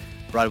website,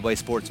 Broadway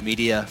Sports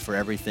Media, for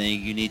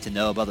everything you need to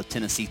know about the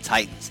Tennessee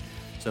Titans.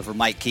 So for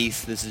Mike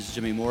Keith, this is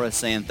Jimmy Morris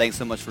saying thanks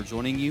so much for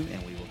joining you,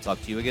 and we will talk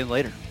to you again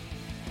later.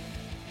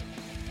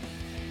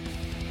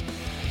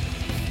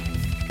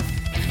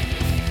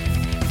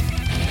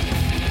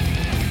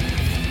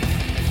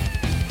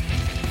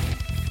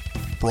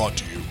 Brought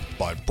to you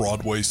by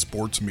Broadway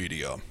Sports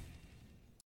Media.